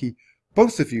are lucky,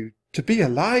 both of you, to be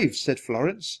alive," said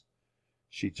Florence.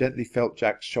 She gently felt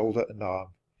Jack's shoulder and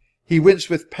arm. He winced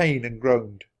with pain and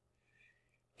groaned.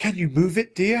 "Can you move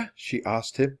it, dear?" she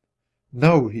asked him.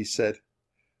 "No," he said.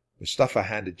 Mustapha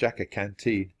handed Jack a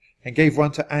canteen and gave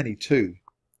one to Annie too.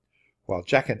 While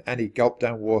Jack and Annie gulped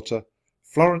down water,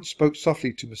 Florence spoke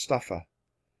softly to Mustapha.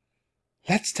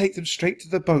 "Let's take them straight to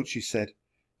the boat," she said.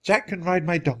 "Jack can ride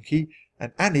my donkey,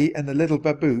 and Annie and the little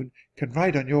baboon can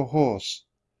ride on your horse."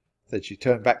 Then she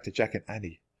turned back to Jack and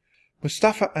Annie.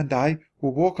 "Mustapha and I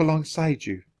will walk alongside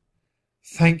you."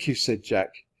 "Thank you," said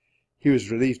Jack. He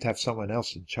was relieved to have someone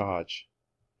else in charge.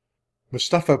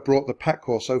 Mustapha brought the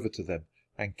pack-horse over to them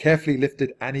and carefully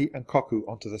lifted Annie and Koku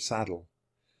onto the saddle.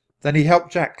 Then he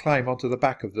helped Jack climb onto the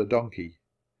back of the donkey.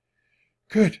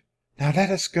 "Good, now let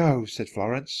us go," said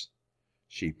Florence.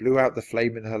 She blew out the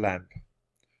flame in her lamp.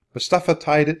 Mustapha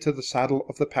tied it to the saddle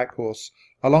of the pack-horse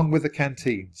along with the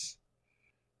canteens.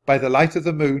 By the light of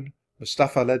the moon,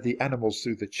 Mustapha led the animals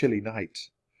through the chilly night.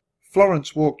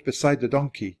 Florence walked beside the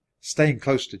donkey, staying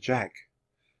close to Jack.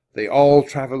 They all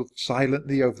travelled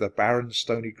silently over the barren,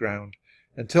 stony ground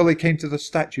until they came to the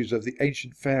statues of the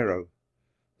ancient pharaoh.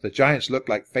 The giants looked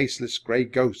like faceless grey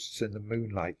ghosts in the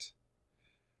moonlight.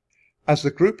 As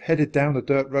the group headed down the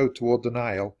dirt road toward the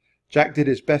Nile, Jack did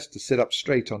his best to sit up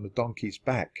straight on the donkey's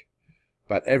back.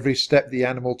 But every step the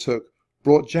animal took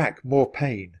brought Jack more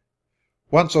pain.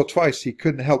 Once or twice he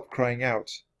couldn't help crying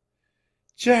out.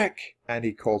 "Jack,"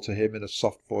 Annie called to him in a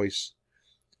soft voice,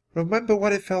 "remember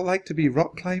what it felt like to be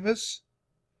rock climbers?"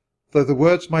 Though the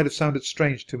words might have sounded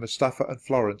strange to Mustapha and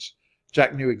Florence,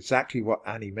 Jack knew exactly what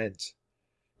Annie meant.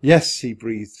 "Yes," he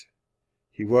breathed.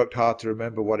 He worked hard to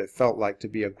remember what it felt like to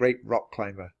be a great rock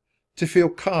climber, to feel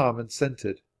calm and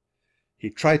centered. He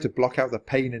tried to block out the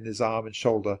pain in his arm and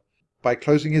shoulder by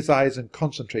closing his eyes and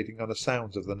concentrating on the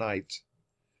sounds of the night.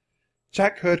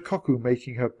 Jack heard Koku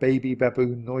making her baby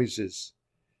baboon noises.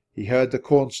 He heard the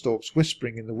cornstalks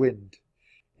whispering in the wind.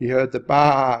 He heard the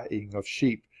baa-ing of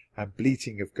sheep and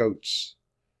bleating of goats.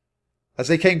 As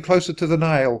they came closer to the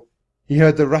Nile, he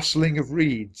heard the rustling of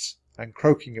reeds and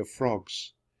croaking of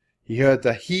frogs. He heard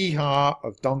the hee-haw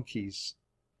of donkeys.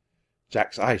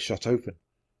 Jack's eyes shot open.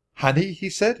 "Honey," he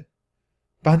said.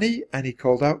 "Bunny," Annie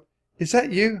called out, "is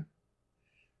that you?"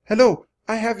 "Hello,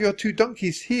 I have your 2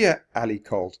 donkeys here," Ali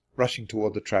called, rushing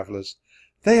toward the travellers.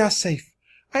 "They are safe.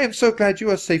 I am so glad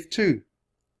you are safe too."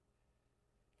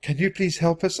 "Can you please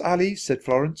help us, Ali?" said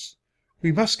Florence.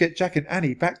 "We must get Jack and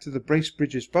Annie back to the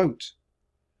Bracebridges boat."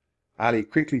 Ali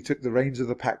quickly took the reins of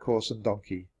the pack-horse and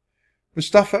donkey.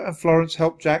 Mustapha and Florence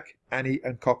helped Jack, Annie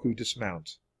and Koku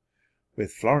dismount.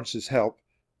 With Florence's help,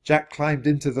 Jack climbed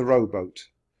into the rowboat.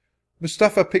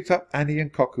 Mustapha picked up Annie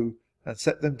and Koku and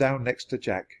set them down next to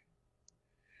Jack.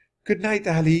 "Good night,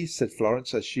 Ali," said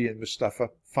Florence as she and Mustapha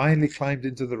finally climbed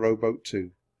into the rowboat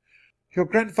too. "Your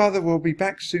grandfather will be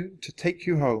back soon to take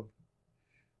you home."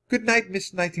 "Good night,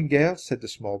 Miss Nightingale," said the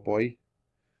small boy.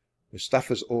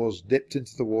 Mustapha's oars dipped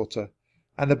into the water,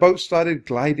 and the boat started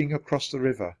gliding across the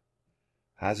river.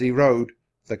 As he rowed,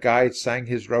 the guide sang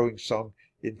his rowing song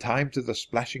in time to the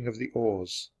splashing of the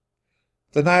oars.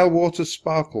 The Nile waters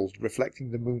sparkled,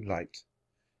 reflecting the moonlight.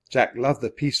 Jack loved the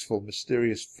peaceful,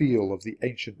 mysterious feel of the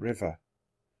ancient river.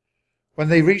 When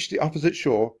they reached the opposite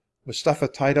shore, Mustapha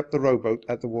tied up the rowboat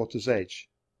at the water's edge.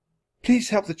 "Please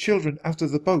help the children out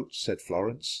of the boat," said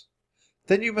Florence.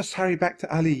 "Then you must hurry back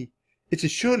to Ali. It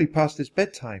is surely past his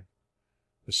bedtime."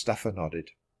 Mustapha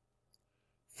nodded.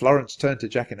 Florence turned to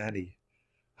Jack and Annie.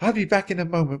 "I'll be back in a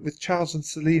moment with Charles and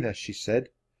Selina," she said.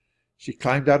 She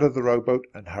climbed out of the rowboat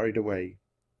and hurried away.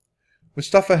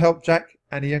 Mustapha helped Jack,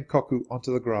 Annie and Koku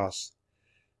onto the grass.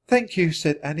 "Thank you,"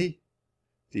 said Annie.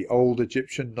 The old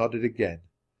Egyptian nodded again.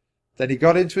 Then he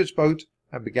got into his boat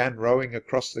and began rowing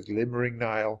across the glimmering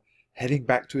Nile, heading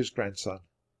back to his grandson.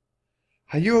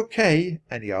 "Are you okay?"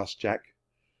 Annie asked Jack.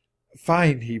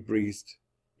 "Fine," he breathed.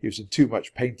 He was in too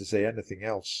much pain to say anything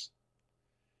else.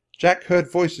 Jack heard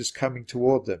voices coming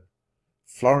toward them.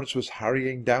 Florence was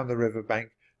hurrying down the river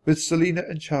bank with Selina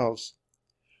and Charles.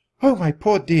 "Oh, my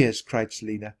poor dears!" cried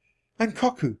Selina. "And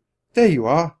Koku! There you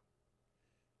are!"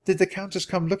 "Did the Countess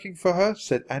come looking for her?"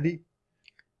 said Annie.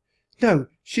 "No,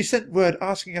 she sent word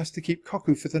asking us to keep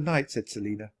Koku for the night," said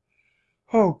Selina.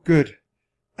 "Oh, good.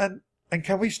 And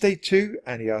can we stay too?"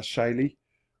 Annie asked shyly.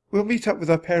 "We'll meet up with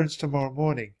our parents tomorrow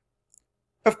morning."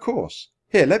 "Of course.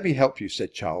 Here, let me help you,"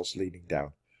 said Charles, leaning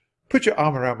down. "Put your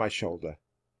arm around my shoulder."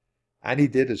 Annie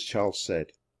did as Charles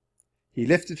said. He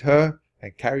lifted her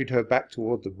and carried her back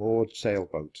toward the moored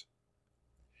sailboat.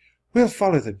 "We'll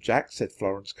follow them, Jack," said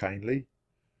Florence kindly.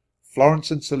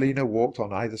 Florence and Selina walked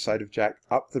on either side of Jack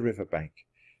up the river bank,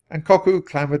 and Koku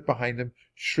clambered behind them,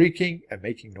 shrieking and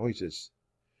making noises.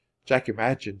 Jack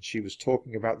imagined she was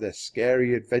talking about their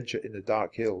scary adventure in the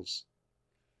dark hills.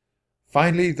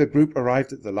 Finally the group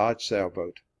arrived at the large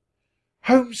sailboat.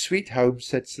 "Home, sweet home,"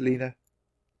 said Selina.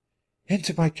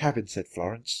 "Into my cabin," said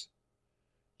Florence.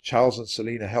 Charles and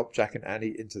Selina helped Jack and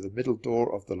Annie into the middle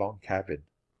door of the long cabin.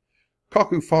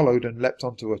 Koku followed and leapt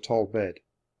onto a tall bed.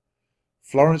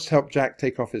 Florence helped Jack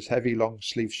take off his heavy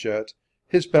long-sleeved shirt,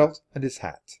 his belt and his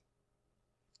hat.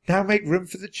 "Now make room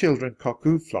for the children,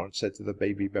 Koku," Florence said to the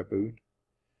baby baboon.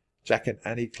 Jack and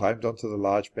Annie climbed onto the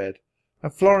large bed,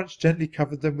 and Florence gently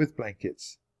covered them with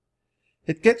blankets.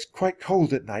 It gets quite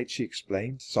cold at night, she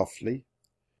explained softly.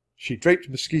 She draped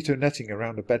mosquito netting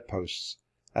around the bedposts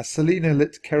as Selina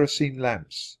lit kerosene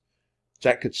lamps.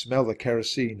 Jack could smell the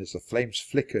kerosene as the flames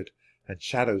flickered and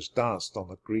shadows danced on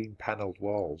the green panelled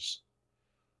walls.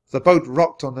 The boat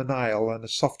rocked on the Nile and a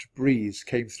soft breeze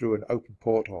came through an open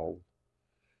porthole.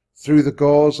 Through the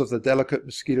gauze of the delicate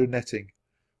mosquito netting,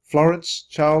 Florence,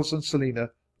 Charles and Selina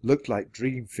looked like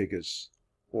dream figures,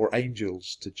 or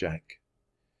angels to Jack.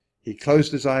 He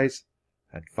closed his eyes,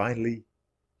 and finally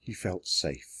he felt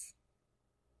safe.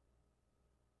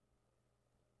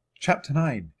 Chapter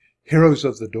 9. Heroes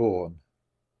of the Dawn.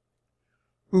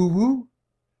 Woo-woo?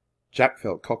 Jack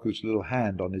felt Koku's little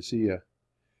hand on his ear.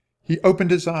 He opened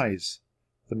his eyes.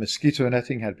 The mosquito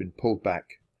netting had been pulled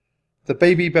back. The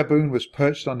baby baboon was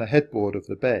perched on the headboard of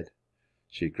the bed.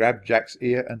 She grabbed Jack's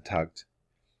ear and tugged.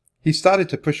 He started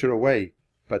to push her away,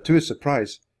 but to his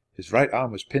surprise, his right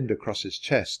arm was pinned across his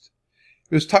chest.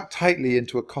 It was tucked tightly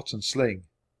into a cotton sling.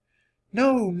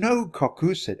 "No, no,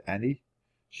 Koku," said Annie.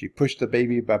 She pushed the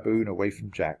baby baboon away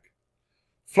from Jack.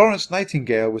 Florence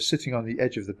Nightingale was sitting on the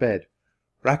edge of the bed,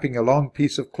 wrapping a long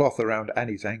piece of cloth around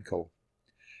Annie's ankle.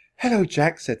 "Hello,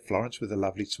 Jack," said Florence with a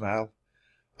lovely smile.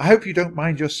 "I hope you don't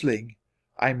mind your sling.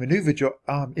 I manoeuvred your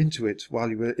arm into it while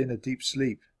you were in a deep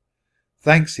sleep."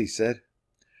 "Thanks," he said.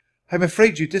 "I'm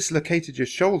afraid you dislocated your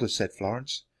shoulder," said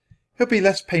Florence. "It'll be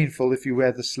less painful if you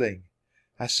wear the sling.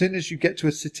 As soon as you get to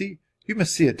a city, you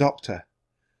must see a doctor."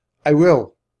 "I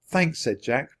will. Thanks," said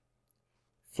Jack.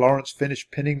 Florence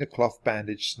finished pinning the cloth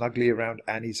bandage snugly around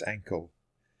Annie's ankle.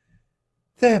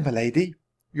 "There, my lady.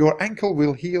 Your ankle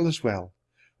will heal as well.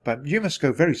 But you must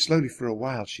go very slowly for a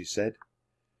while," she said.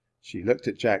 She looked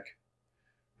at Jack.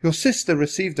 "Your sister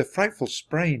received a frightful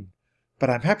sprain, but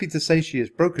I'm happy to say she has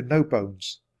broken no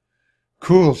bones."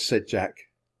 "Cool," said Jack.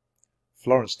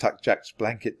 Florence tucked Jack's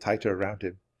blanket tighter around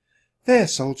him. "There,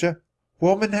 soldier.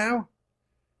 Warmer now?"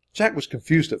 Jack was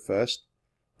confused at first.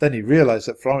 Then he realized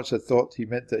that Florence had thought he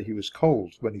meant that he was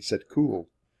cold when he said cool.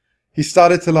 He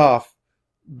started to laugh,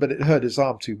 but it hurt his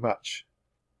arm too much.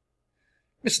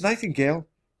 "Miss Nightingale,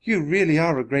 you really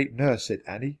are a great nurse," said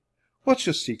Annie. "What's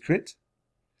your secret?"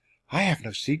 "I have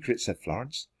no secret," said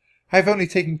Florence. "I have only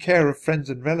taken care of friends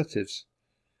and relatives.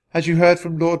 As you heard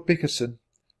from Lord Bickerson,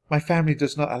 my family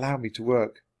does not allow me to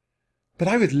work. But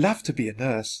I would love to be a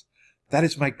nurse. That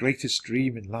is my greatest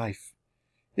dream in life.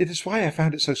 It is why I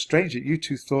found it so strange that you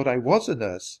two thought I was a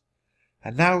nurse.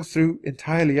 And now, through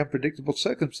entirely unpredictable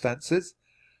circumstances,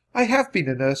 I have been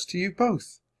a nurse to you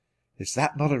both. Is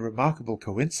that not a remarkable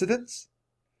coincidence?"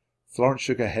 Florence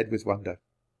shook her head with wonder.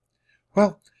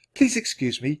 "Well, please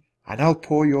excuse me, and I'll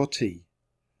pour your tea."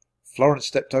 Florence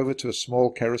stepped over to a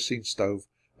small kerosene stove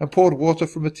and poured water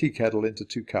from a tea kettle into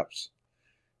 2 cups.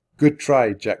 "Good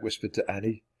try," Jack whispered to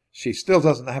Annie. "She still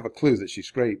doesn't have a clue that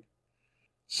she's great."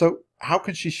 "So how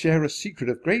can she share a secret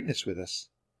of greatness with us?"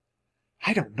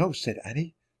 "I don't know," said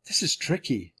Annie. "This is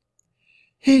tricky."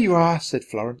 "Here you are," said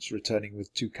Florence, returning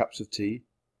with 2 cups of tea.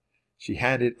 She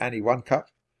handed Annie 1 cup,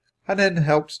 and then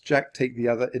helped Jack take the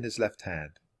other in his left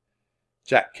hand.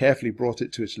 Jack carefully brought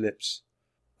it to his lips.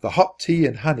 The hot tea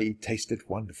and honey tasted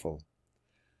wonderful.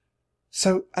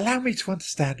 "So allow me to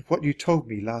understand what you told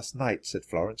me last night," said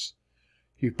Florence.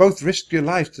 "You both risked your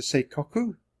lives to save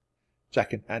Koku?"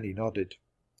 Jack and Annie nodded.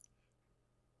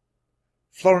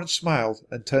 Florence smiled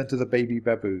and turned to the baby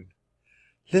baboon.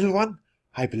 "Little one,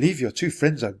 I believe your 2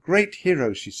 friends are great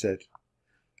heroes," she said.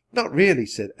 "Not really,"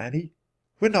 said Annie.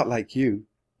 "We're not like you.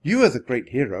 You are the great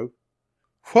hero."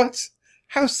 "What?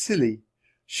 How silly!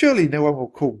 Surely no one will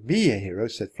call me a hero,"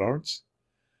 said Florence.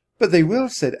 "But they will,"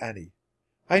 said Annie.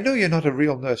 "I know you're not a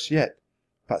real nurse yet,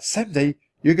 but some day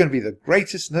you're going to be the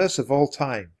greatest nurse of all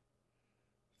time."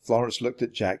 Florence looked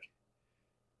at Jack.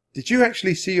 "Did you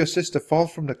actually see your sister fall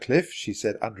from the cliff?" she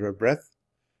said under her breath.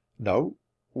 "No.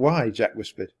 Why?" Jack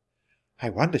whispered. "I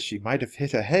wonder she might have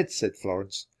hit her head," said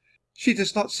Florence. "She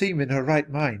does not seem in her right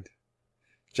mind."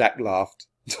 Jack laughed.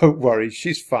 "Don't worry,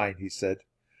 she's fine," he said.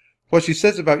 "What she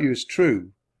says about you is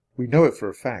true. We know it for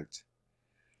a fact."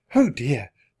 "Oh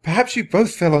dear, perhaps you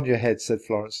both fell on your heads," said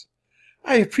Florence.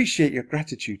 "I appreciate your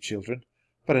gratitude, children,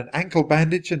 but an ankle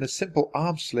bandage and a simple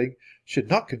arm sling should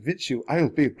not convince you I will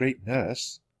be a great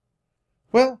nurse."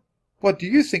 "Well, what do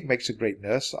you think makes a great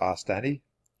nurse?" asked Annie.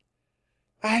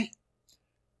 I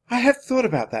have thought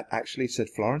about that, actually," said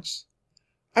Florence.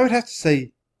 "I would have to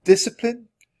say discipline,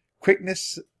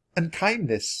 quickness, and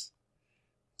kindness."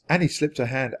 Annie slipped her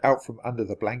hand out from under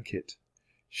the blanket.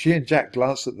 She and Jack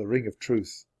glanced at the ring of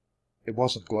truth. It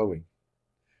wasn't glowing.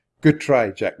 "Good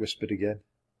try," Jack whispered again.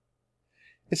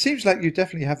 "It seems like you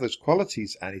definitely have those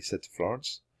qualities," Annie said to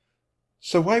Florence.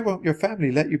 So why won't your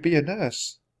family let you be a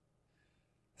nurse?"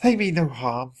 "They mean no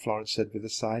harm," Florence said with a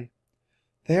sigh.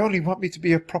 "They only want me to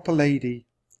be a proper lady.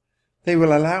 They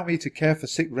will allow me to care for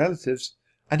sick relatives,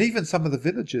 and even some of the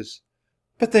villagers,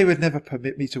 but they would never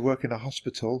permit me to work in a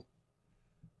hospital."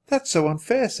 "That's so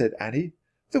unfair," said Annie.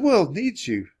 "The world needs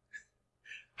you."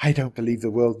 "I don't believe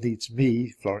the world needs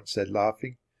me," Florence said,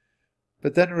 laughing.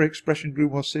 But then her expression grew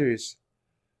more serious.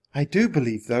 "I do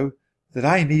believe, though, that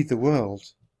I need the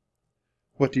world."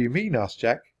 "What do you mean?" asked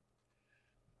Jack.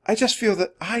 "I just feel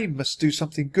that I must do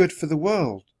something good for the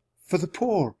world, for the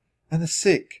poor and the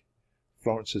sick."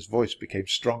 Florence's voice became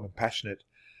strong and passionate.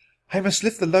 "I must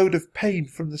lift the load of pain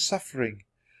from the suffering.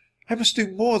 I must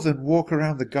do more than walk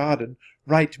around the garden,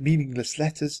 write meaningless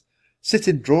letters, sit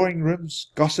in drawing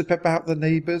rooms, gossip about the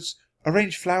neighbours,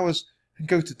 arrange flowers, and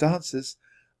go to dances.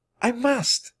 I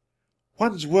must!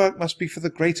 One's work must be for the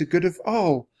greater good of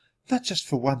all, not just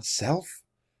for oneself.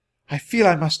 I feel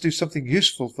I must do something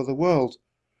useful for the world,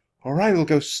 or I will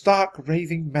go stark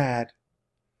raving mad."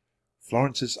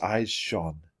 Florence's eyes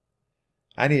shone.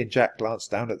 Annie and Jack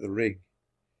glanced down at the ring.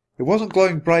 It wasn't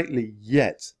glowing brightly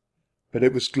yet, but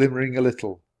it was glimmering a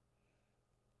little.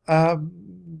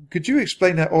 Could you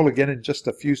explain that all again in just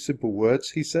a few simple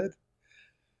words?" he said.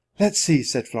 "Let's see,"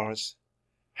 said Florence.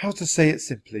 "How to say it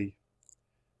simply."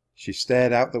 She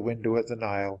stared out the window at the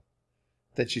Nile.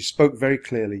 Then she spoke very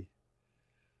clearly.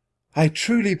 "I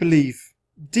truly believe,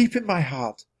 deep in my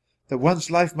heart, that one's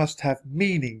life must have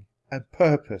meaning and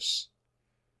purpose."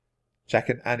 Jack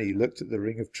and Annie looked at the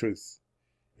ring of truth.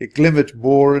 It glimmered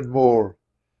more and more,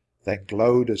 then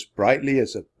glowed as brightly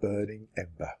as a burning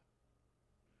ember.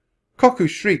 Cuckoo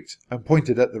shrieked and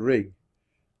pointed at the ring.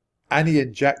 Annie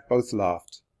and Jack both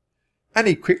laughed.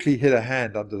 Annie quickly hid a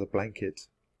hand under the blanket.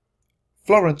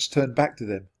 Florence turned back to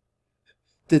them.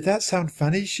 "Did that sound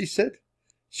funny?" she said.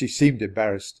 She seemed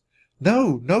embarrassed.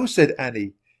 "No, no," said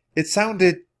Annie. "It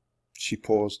sounded—" She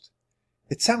paused.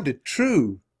 "It sounded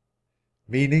true."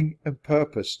 "Meaning and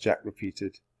purpose," Jack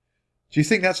repeated. "Do you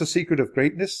think that's a secret of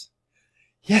greatness?"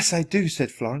 "Yes, I do,"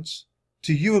 said Florence.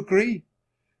 "Do you agree?"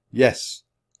 "Yes,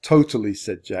 totally,"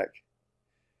 said Jack.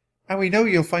 "And we know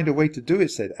you'll find a way to do it,"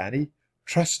 said Annie.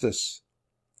 "Trust us."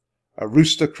 A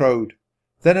rooster crowed,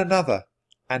 then another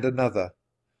and another.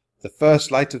 The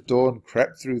first light of dawn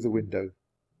crept through the window.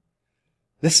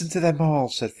 "Listen to them all,"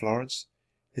 said Florence.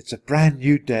 "It's a brand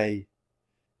new day."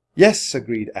 "Yes,"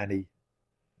 agreed Annie.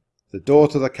 The door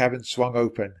to the cabin swung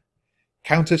open.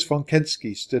 Countess von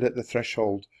Kensky stood at the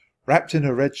threshold, wrapped in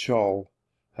a red shawl,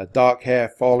 her dark hair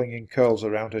falling in curls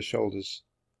around her shoulders.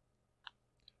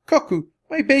 "Cuckoo,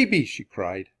 my baby!" she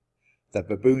cried. The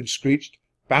baboon screeched,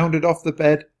 bounded off the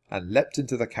bed, and leapt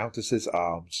into the Countess's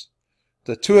arms.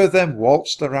 The two of them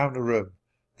waltzed around the room,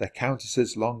 the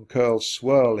Countess's long curls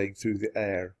swirling through the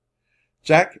air.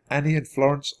 Jack, Annie, and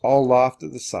Florence all laughed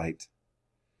at the sight.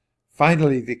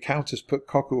 Finally the Countess put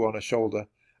Cuckoo on her shoulder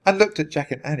and looked at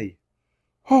Jack and Annie.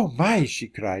 "Oh my!" she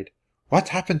cried. "What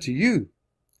happened to you?"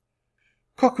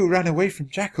 "Cuckoo ran away from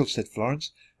jackals," said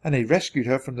Florence, "and they rescued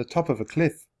her from the top of a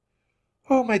cliff."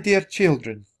 "Oh, my dear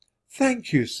children,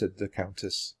 thank you," said the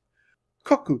Countess.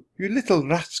 "Cuckoo, you little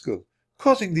rascal,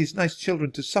 causing these nice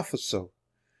children to suffer so."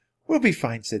 "We'll be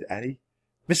fine," said Annie.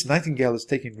 "Miss Nightingale is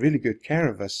taking really good care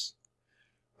of us."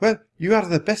 "Well, you are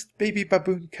the best baby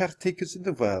baboon caretakers in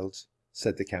the world,"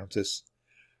 said the Countess.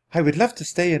 "I would love to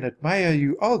stay and admire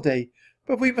you all day,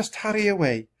 but we must hurry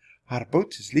away. Our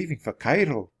boat is leaving for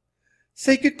Cairo.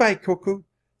 Say goodbye, Cuckoo.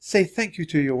 Say thank you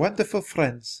to your wonderful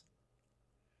friends."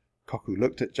 Cuckoo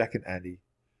looked at Jack and Annie.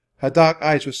 Her dark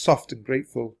eyes were soft and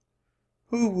grateful.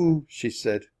 "Oo-woo," she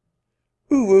said.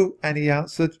 "Oo-woo," Annie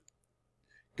answered.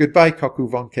 "Goodbye, Cuckoo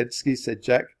von Kensky," said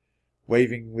Jack,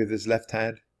 waving with his left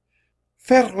hand.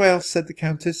 "Farewell," said the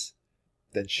Countess.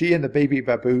 Then she and the baby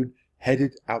baboon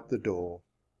headed out the door.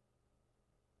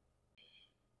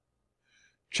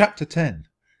 Chapter 10.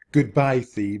 Goodbye,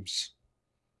 Thebes.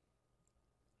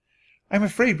 "I'm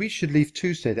afraid we should leave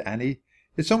too," said Annie.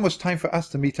 "It's almost time for us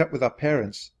to meet up with our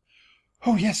parents."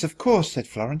 "Oh, yes, of course," said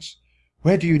Florence.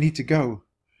 "Where do you need to go?"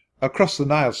 "Across the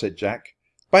Nile," said Jack.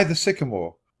 "By the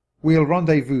sycamore. We'll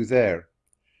rendezvous there."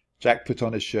 Jack put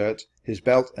on his shirt, his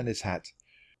belt, and his hat.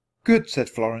 "Good," said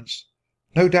Florence.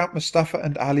 "No doubt Mustafa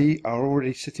and Ali are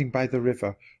already sitting by the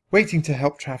river, waiting to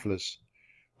help travellers.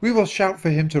 We will shout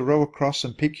for him to row across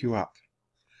and pick you up."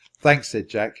 "Thanks," said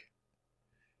Jack.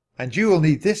 "And you will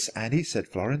need this, Annie," said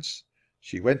Florence.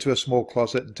 She went to a small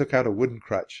closet and took out a wooden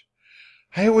crutch.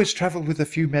 "I always travel with a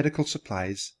few medical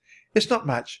supplies. It's not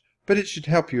much, but it should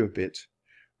help you a bit."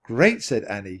 "Great," said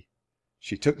Annie.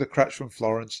 She took the crutch from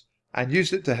Florence and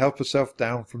used it to help herself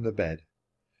down from the bed.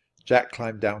 Jack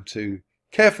climbed down too,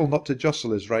 careful not to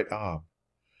jostle his right arm.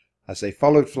 As they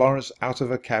followed Florence out of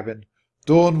her cabin,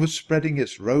 dawn was spreading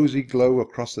its rosy glow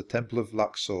across the temple of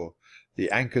Luxor, the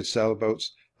anchored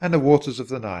sailboats, and the waters of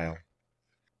the Nile.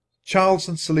 Charles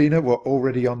and Selina were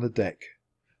already on the deck.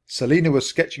 Selina was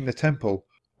sketching the temple,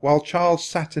 while Charles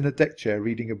sat in a deck chair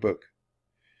reading a book.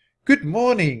 "Good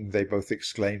morning!" they both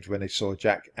exclaimed when they saw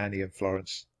Jack, Annie, and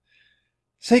Florence.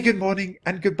 "Say good morning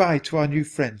and goodbye to our new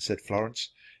friends," said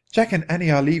Florence. "Jack and Annie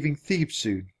are leaving Thebes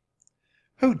soon."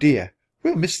 "Oh dear,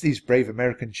 we'll miss these brave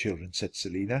American children," said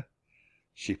Selina.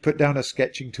 She put down her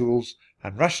sketching tools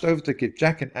and rushed over to give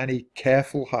Jack and Annie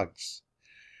careful hugs.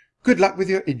 "Good luck with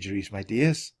your injuries, my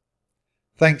dears."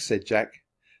 "Thanks," said Jack.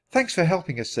 "Thanks for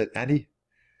helping us," said Annie.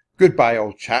 "Goodbye,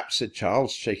 old chap," said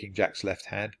Charles, shaking Jack's left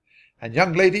hand. "And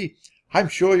young lady, I'm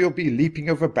sure you'll be leaping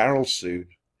over barrels soon."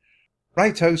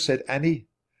 "Right-o," said Annie.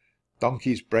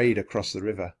 Donkeys brayed across the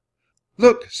river.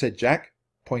 "Look," said Jack,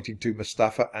 pointing to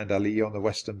Mustapha and Ali on the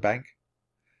western bank.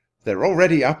 "They're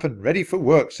already up and ready for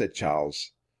work," said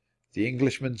Charles. The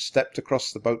Englishman stepped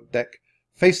across the boat deck,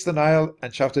 faced the Nile,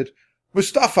 and shouted,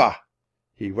 "Mustapha!"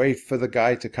 He waved for the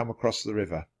guide to come across the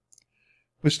river.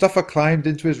 Mustapha climbed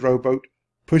into his rowboat,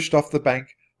 pushed off the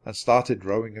bank, and started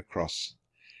rowing across.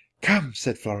 "Come,"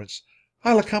 said Florence,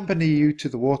 "I'll accompany you to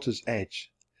the water's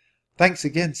edge." "Thanks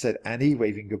again," said Annie,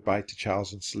 waving goodbye to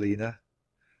Charles and Selina.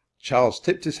 Charles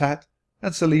tipped his hat,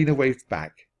 and Selina waved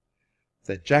back.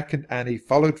 Then Jack and Annie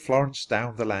followed Florence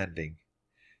down the landing.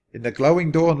 In the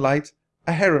glowing dawn light,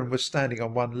 a heron was standing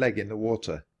on one leg in the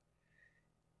water.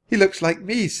 "He looks like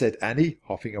me," said Annie,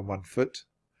 hopping on one foot.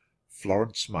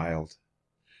 Florence smiled.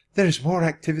 "There is more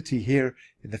activity here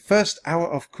in the first hour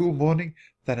of cool morning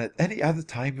than at any other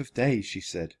time of day," she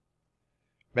said.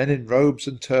 Men in robes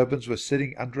and turbans were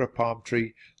sitting under a palm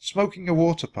tree, smoking a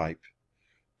water pipe.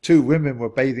 2 women were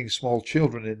bathing small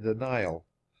children in the Nile.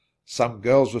 Some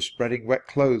girls were spreading wet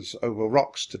clothes over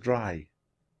rocks to dry.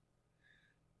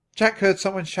 Jack heard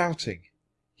someone shouting.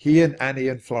 He and Annie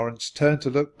and Florence turned to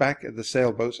look back at the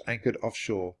sailboats anchored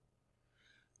offshore.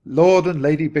 Lord and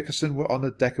Lady Bickerson were on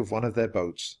the deck of one of their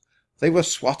boats. They were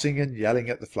swatting and yelling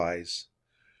at the flies.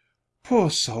 "Poor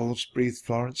souls," breathed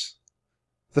Florence.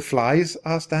 "The flies?"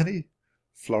 asked Annie.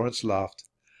 Florence laughed.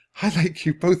 "I like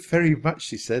you both very much,"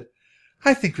 she said.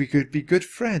 "I think we could be good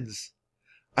friends."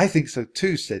 "I think so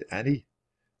too," said Annie.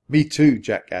 "Me too,"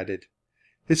 Jack added.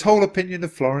 His whole opinion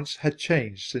of Florence had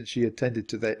changed since she attended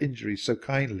to their injuries so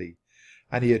kindly,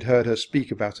 and he had heard her speak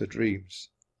about her dreams.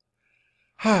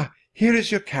 "Ah, here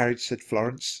is your carriage," said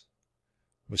Florence.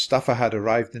 Mustapha had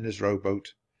arrived in his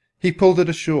rowboat. He pulled it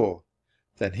ashore.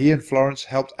 Then he and Florence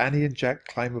helped Annie and Jack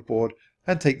climb aboard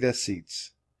and take their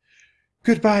seats.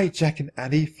 "Goodbye, Jack and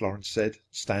Annie," Florence said,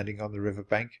 standing on the river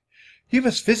bank. "You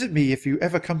must visit me if you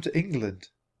ever come to England."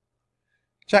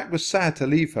 Jack was sad to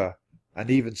leave her, and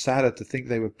even sadder to think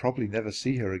they would probably never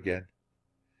see her again.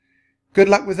 "Good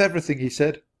luck with everything," he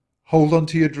said. "Hold on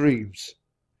to your dreams."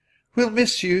 "We'll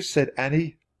miss you," said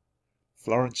Annie.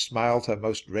 Florence smiled her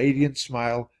most radiant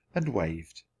smile and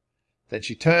waved. Then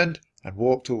she turned and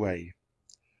walked away.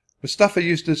 Mustapha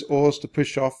used his oars to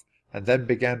push off and then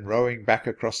began rowing back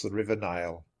across the river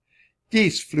Nile.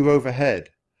 Geese flew overhead.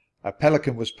 A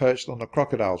pelican was perched on a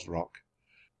crocodile's rock.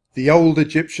 The old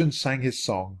Egyptian sang his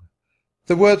song.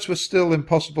 The words were still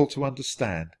impossible to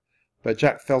understand, but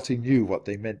Jack felt he knew what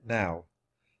they meant now.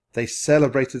 They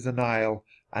celebrated the Nile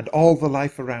and all the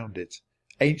life around it,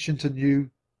 ancient and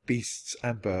new, beasts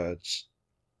and birds.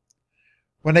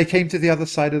 When they came to the other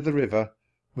side of the river,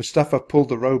 Mustapha pulled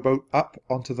the rowboat up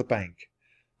onto the bank.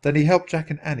 Then he helped Jack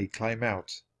and Annie climb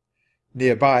out.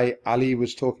 Nearby, Ali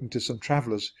was talking to some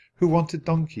travellers who wanted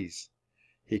donkeys.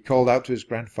 He called out to his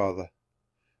grandfather.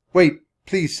 "Wait,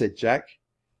 please," said Jack.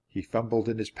 He fumbled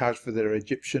in his pouch for their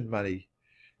Egyptian money.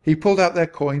 He pulled out their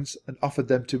coins and offered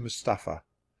them to Mustapha.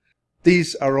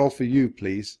 "These are all for you,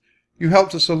 please. You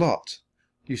helped us a lot.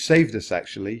 You saved us,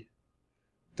 actually."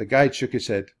 The guide shook his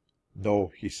head.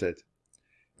 "No," he said.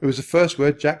 It was the first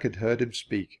word Jack had heard him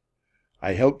speak.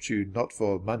 "I helped you not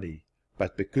for money,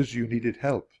 but because you needed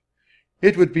help.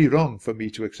 It would be wrong for me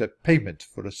to accept payment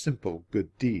for a simple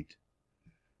good deed."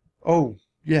 "Oh,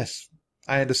 yes,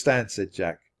 I understand," said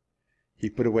Jack. He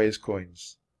put away his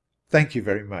coins. "Thank you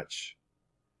very much."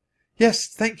 "Yes,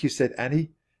 thank you," said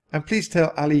Annie. "And please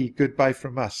tell Ali goodbye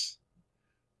from us."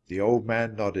 The old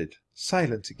man nodded,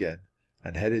 silent again,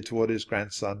 and headed toward his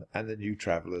grandson and the new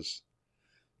travellers.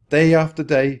 Day after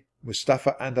day,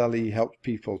 Mustapha and Ali helped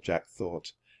people, Jack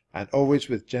thought, and always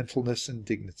with gentleness and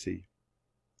dignity.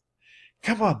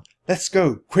 "Come on, let's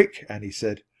go, quick," Annie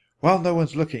said, "while no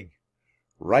one's looking."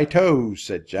 "Right-o,"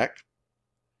 said Jack.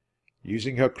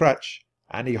 Using her crutch,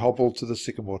 Annie hobbled to the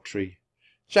sycamore tree.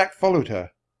 Jack followed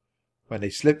her. When they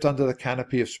slipped under the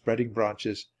canopy of spreading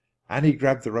branches, Annie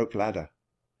grabbed the rope ladder.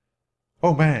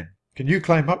 "Oh, man, can you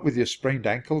climb up with your sprained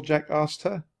ankle?" Jack asked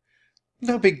her.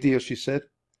 "No big deal," she said.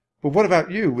 "But what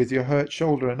about you with your hurt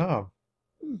shoulder and arm?"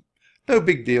 "No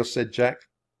big deal," said Jack.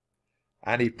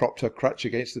 Annie propped her crutch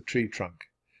against the tree trunk.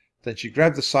 Then she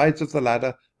grabbed the sides of the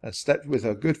ladder and stepped with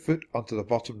her good foot onto the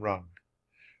bottom rung.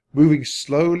 Moving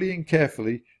slowly and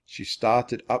carefully, she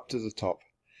started up to the top.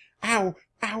 "Ow!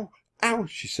 Ow! Ow!"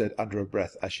 she said under her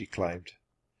breath as she climbed.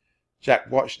 Jack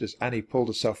watched as Annie pulled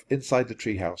herself inside the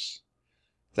treehouse.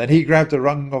 Then he grabbed a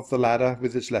rung of the ladder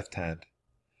with his left hand.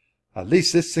 "At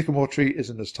least this sycamore tree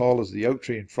isn't as tall as the oak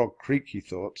tree in Frog Creek," he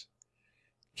thought.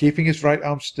 Keeping his right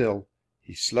arm still,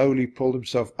 he slowly pulled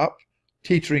himself up,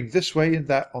 teetering this way and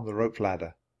that on the rope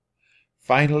ladder.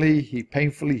 Finally, he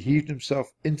painfully heaved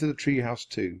himself into the treehouse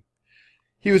too.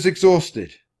 He was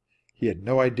exhausted. He had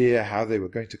no idea how they were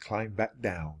going to climb back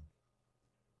down.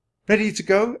 "Ready to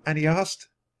go?" Annie asked.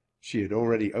 She had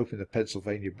already opened the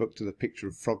Pennsylvania book to the picture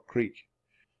of Frog Creek.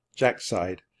 Jack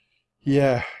sighed.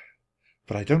 "Yeah,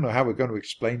 but I don't know how we're going to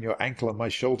explain your ankle and my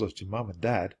shoulder to Mum and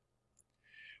Dad."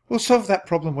 "We'll solve that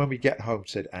problem when we get home,"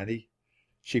 said Annie.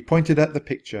 She pointed at the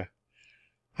picture.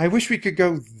 "I wish we could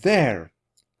go there.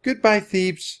 Goodbye,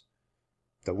 Thebes."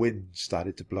 The wind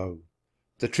started to blow.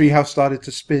 The treehouse started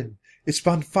to spin. It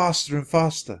spun faster and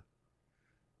faster.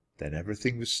 Then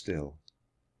everything was still.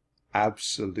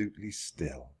 Absolutely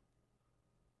still.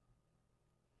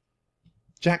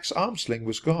 Jack's arm sling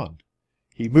was gone.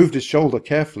 He moved his shoulder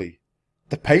carefully.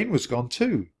 The pain was gone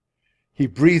too. He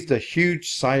breathed a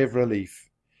huge sigh of relief.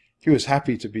 He was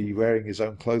happy to be wearing his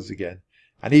own clothes again,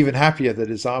 and even happier that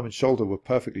his arm and shoulder were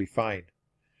perfectly fine.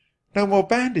 "No more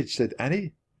bandage," said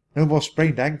Annie. "No more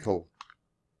sprained ankle."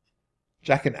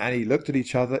 Jack and Annie looked at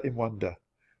each other in wonder.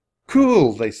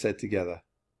 "Cool," they said together.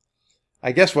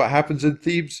 "I guess what happens in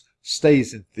Thebes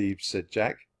stays in Thebes," said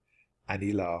Jack.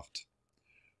 Annie laughed.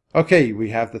 "Okay,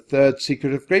 we have the third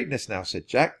secret of greatness now," said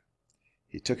Jack.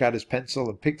 He took out his pencil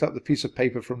and picked up the piece of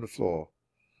paper from the floor.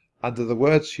 Under the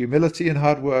words humility and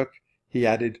hard work, he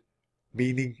added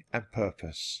meaning and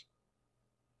purpose.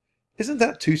 "Isn't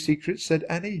that two secrets?" said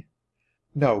Annie.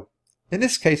 "No. In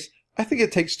this case, I think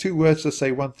it takes two words to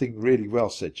say one thing really well,"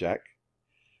 said Jack.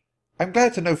 "I'm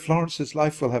glad to know Florence's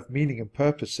life will have meaning and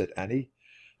purpose," said Annie.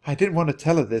 "I didn't want to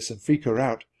tell her this and freak her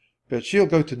out, but she'll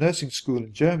go to nursing school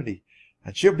in Germany,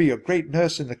 and she'll be a great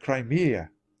nurse in the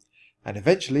Crimea. And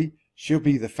eventually she'll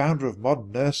be the founder of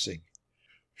modern nursing."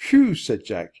 "Phew," said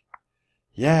Jack.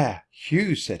 "Yeah,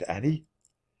 phew," said Annie.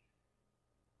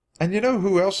 "And you know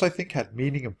who else I think had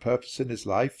meaning and purpose in his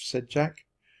life?" said Jack.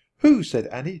 "Who?" said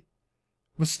Annie.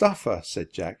 "Mustafa,"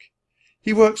 said Jack.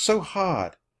 "He worked so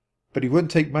hard, but he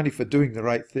wouldn't take money for doing the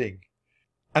right thing.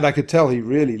 And I could tell he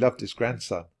really loved his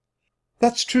grandson."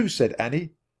 "That's true," said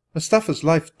Annie. "Mustafa's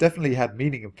life definitely had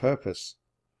meaning and purpose."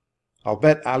 "I'll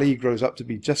bet Ali grows up to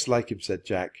be just like him," said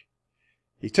Jack.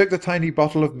 He took the tiny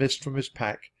bottle of mist from his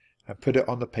pack and put it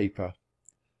on the paper.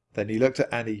 Then he looked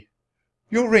at Annie.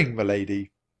 "Your ring,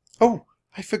 m'lady." "Oh,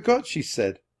 I forgot," she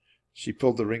said. She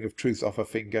pulled the ring of truth off her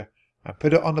finger and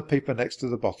put it on the paper next to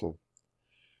the bottle.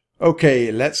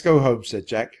 "Okay, let's go home," said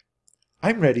Jack.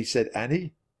 "I'm ready," said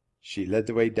Annie. She led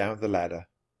the way down the ladder.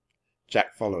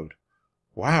 Jack followed.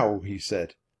 "Wow," he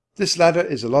said. "This ladder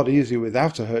is a lot easier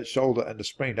without a hurt shoulder and a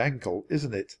sprained ankle,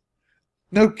 isn't it?"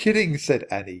 "No kidding," said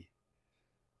Annie.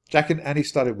 Jack and Annie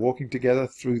started walking together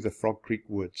through the Frog Creek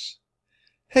woods.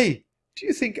 "Hey, do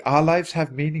you think our lives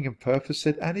have meaning and purpose?"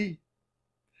 said Annie.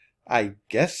 "I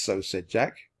guess so," said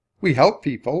Jack. "We help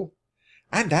people."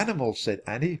 "And animals," said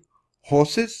Annie.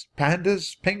 "Horses,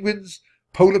 pandas, penguins,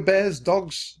 polar bears,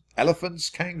 dogs, elephants,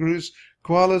 kangaroos,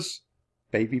 koalas,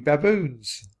 baby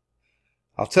baboons."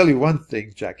 "I'll tell you one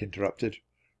thing," Jack interrupted.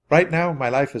 "Right now my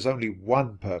life has only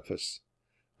one purpose."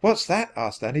 "What's that?"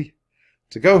 asked Annie.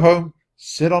 "To go home,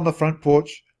 sit on the front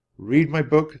porch, read my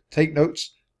book, take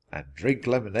notes, and drink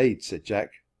lemonade," said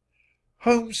Jack.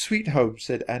 "Home, sweet home,"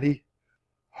 said Annie.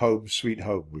 "Home, sweet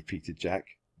home," repeated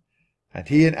Jack. And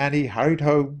he and Annie hurried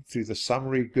home through the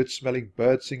summery, good-smelling,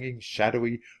 bird-singing,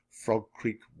 shadowy Frog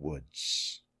Creek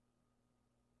woods.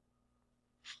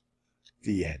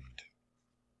 The end.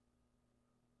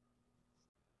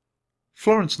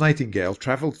 Florence Nightingale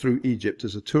travelled through Egypt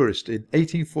as a tourist in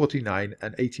 1849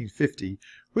 and 1850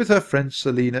 with her friends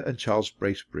Selina and Charles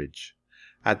Bracebridge.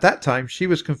 At that time she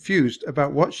was confused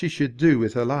about what she should do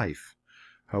with her life.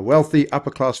 Her wealthy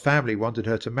upper-class family wanted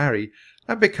her to marry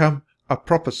and become a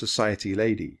proper society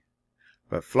lady.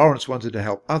 But Florence wanted to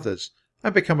help others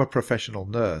and become a professional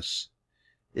nurse.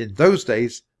 In those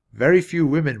days, Very few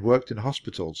women worked in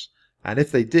hospitals, and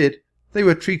if they did, they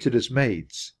were treated as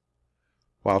maids.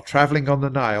 While travelling on the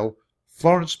Nile,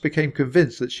 Florence became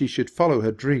convinced that she should follow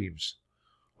her dreams.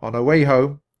 On her way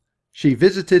home, she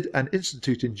visited an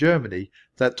institute in Germany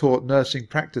that taught nursing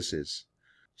practices.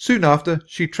 Soon after,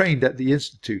 she trained at the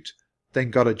institute,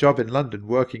 then got a job in London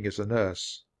working as a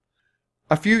nurse.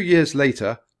 A few years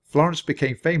later, Florence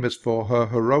became famous for her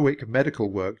heroic medical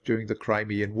work during the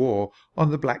Crimean War on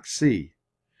the Black Sea.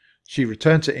 She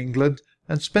returned to England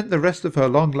and spent the rest of her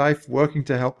long life working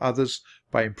to help others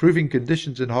by improving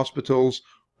conditions in hospitals,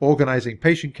 organizing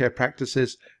patient care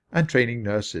practices, and training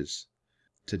nurses.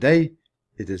 Today,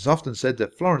 it is often said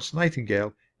that Florence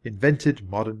Nightingale invented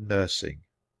modern nursing.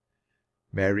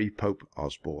 Mary Pope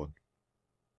Osbourne.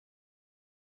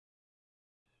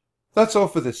 That's all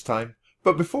for this time,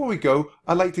 but before we go,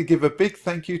 I'd like to give a big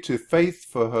thank you to Faith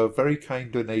for her very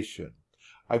kind donation.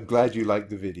 I'm glad you like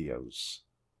the videos.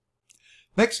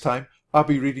 Next time, I'll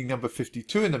be reading number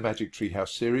 52 in the Magic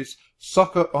Treehouse series,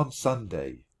 Soccer on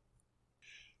Sunday.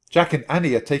 Jack and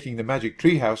Annie are taking the Magic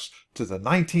Treehouse to the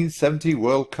 1970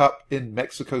 World Cup in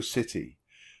Mexico City.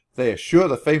 They are sure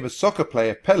the famous soccer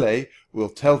player Pelé will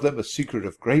tell them a secret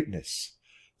of greatness.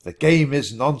 The game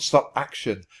is non-stop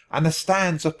action and the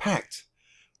stands are packed.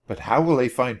 But how will they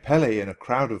find Pelé in a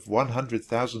crowd of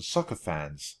 100,000 soccer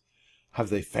fans? Have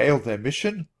they failed their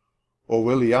mission? Or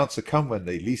will the answer come when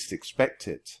they least expect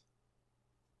it?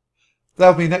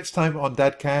 That'll be next time on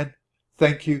Dad Can.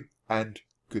 Thank you and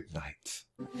good night.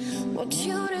 Want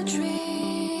you to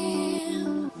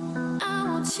dream, I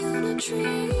want you to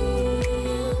dream.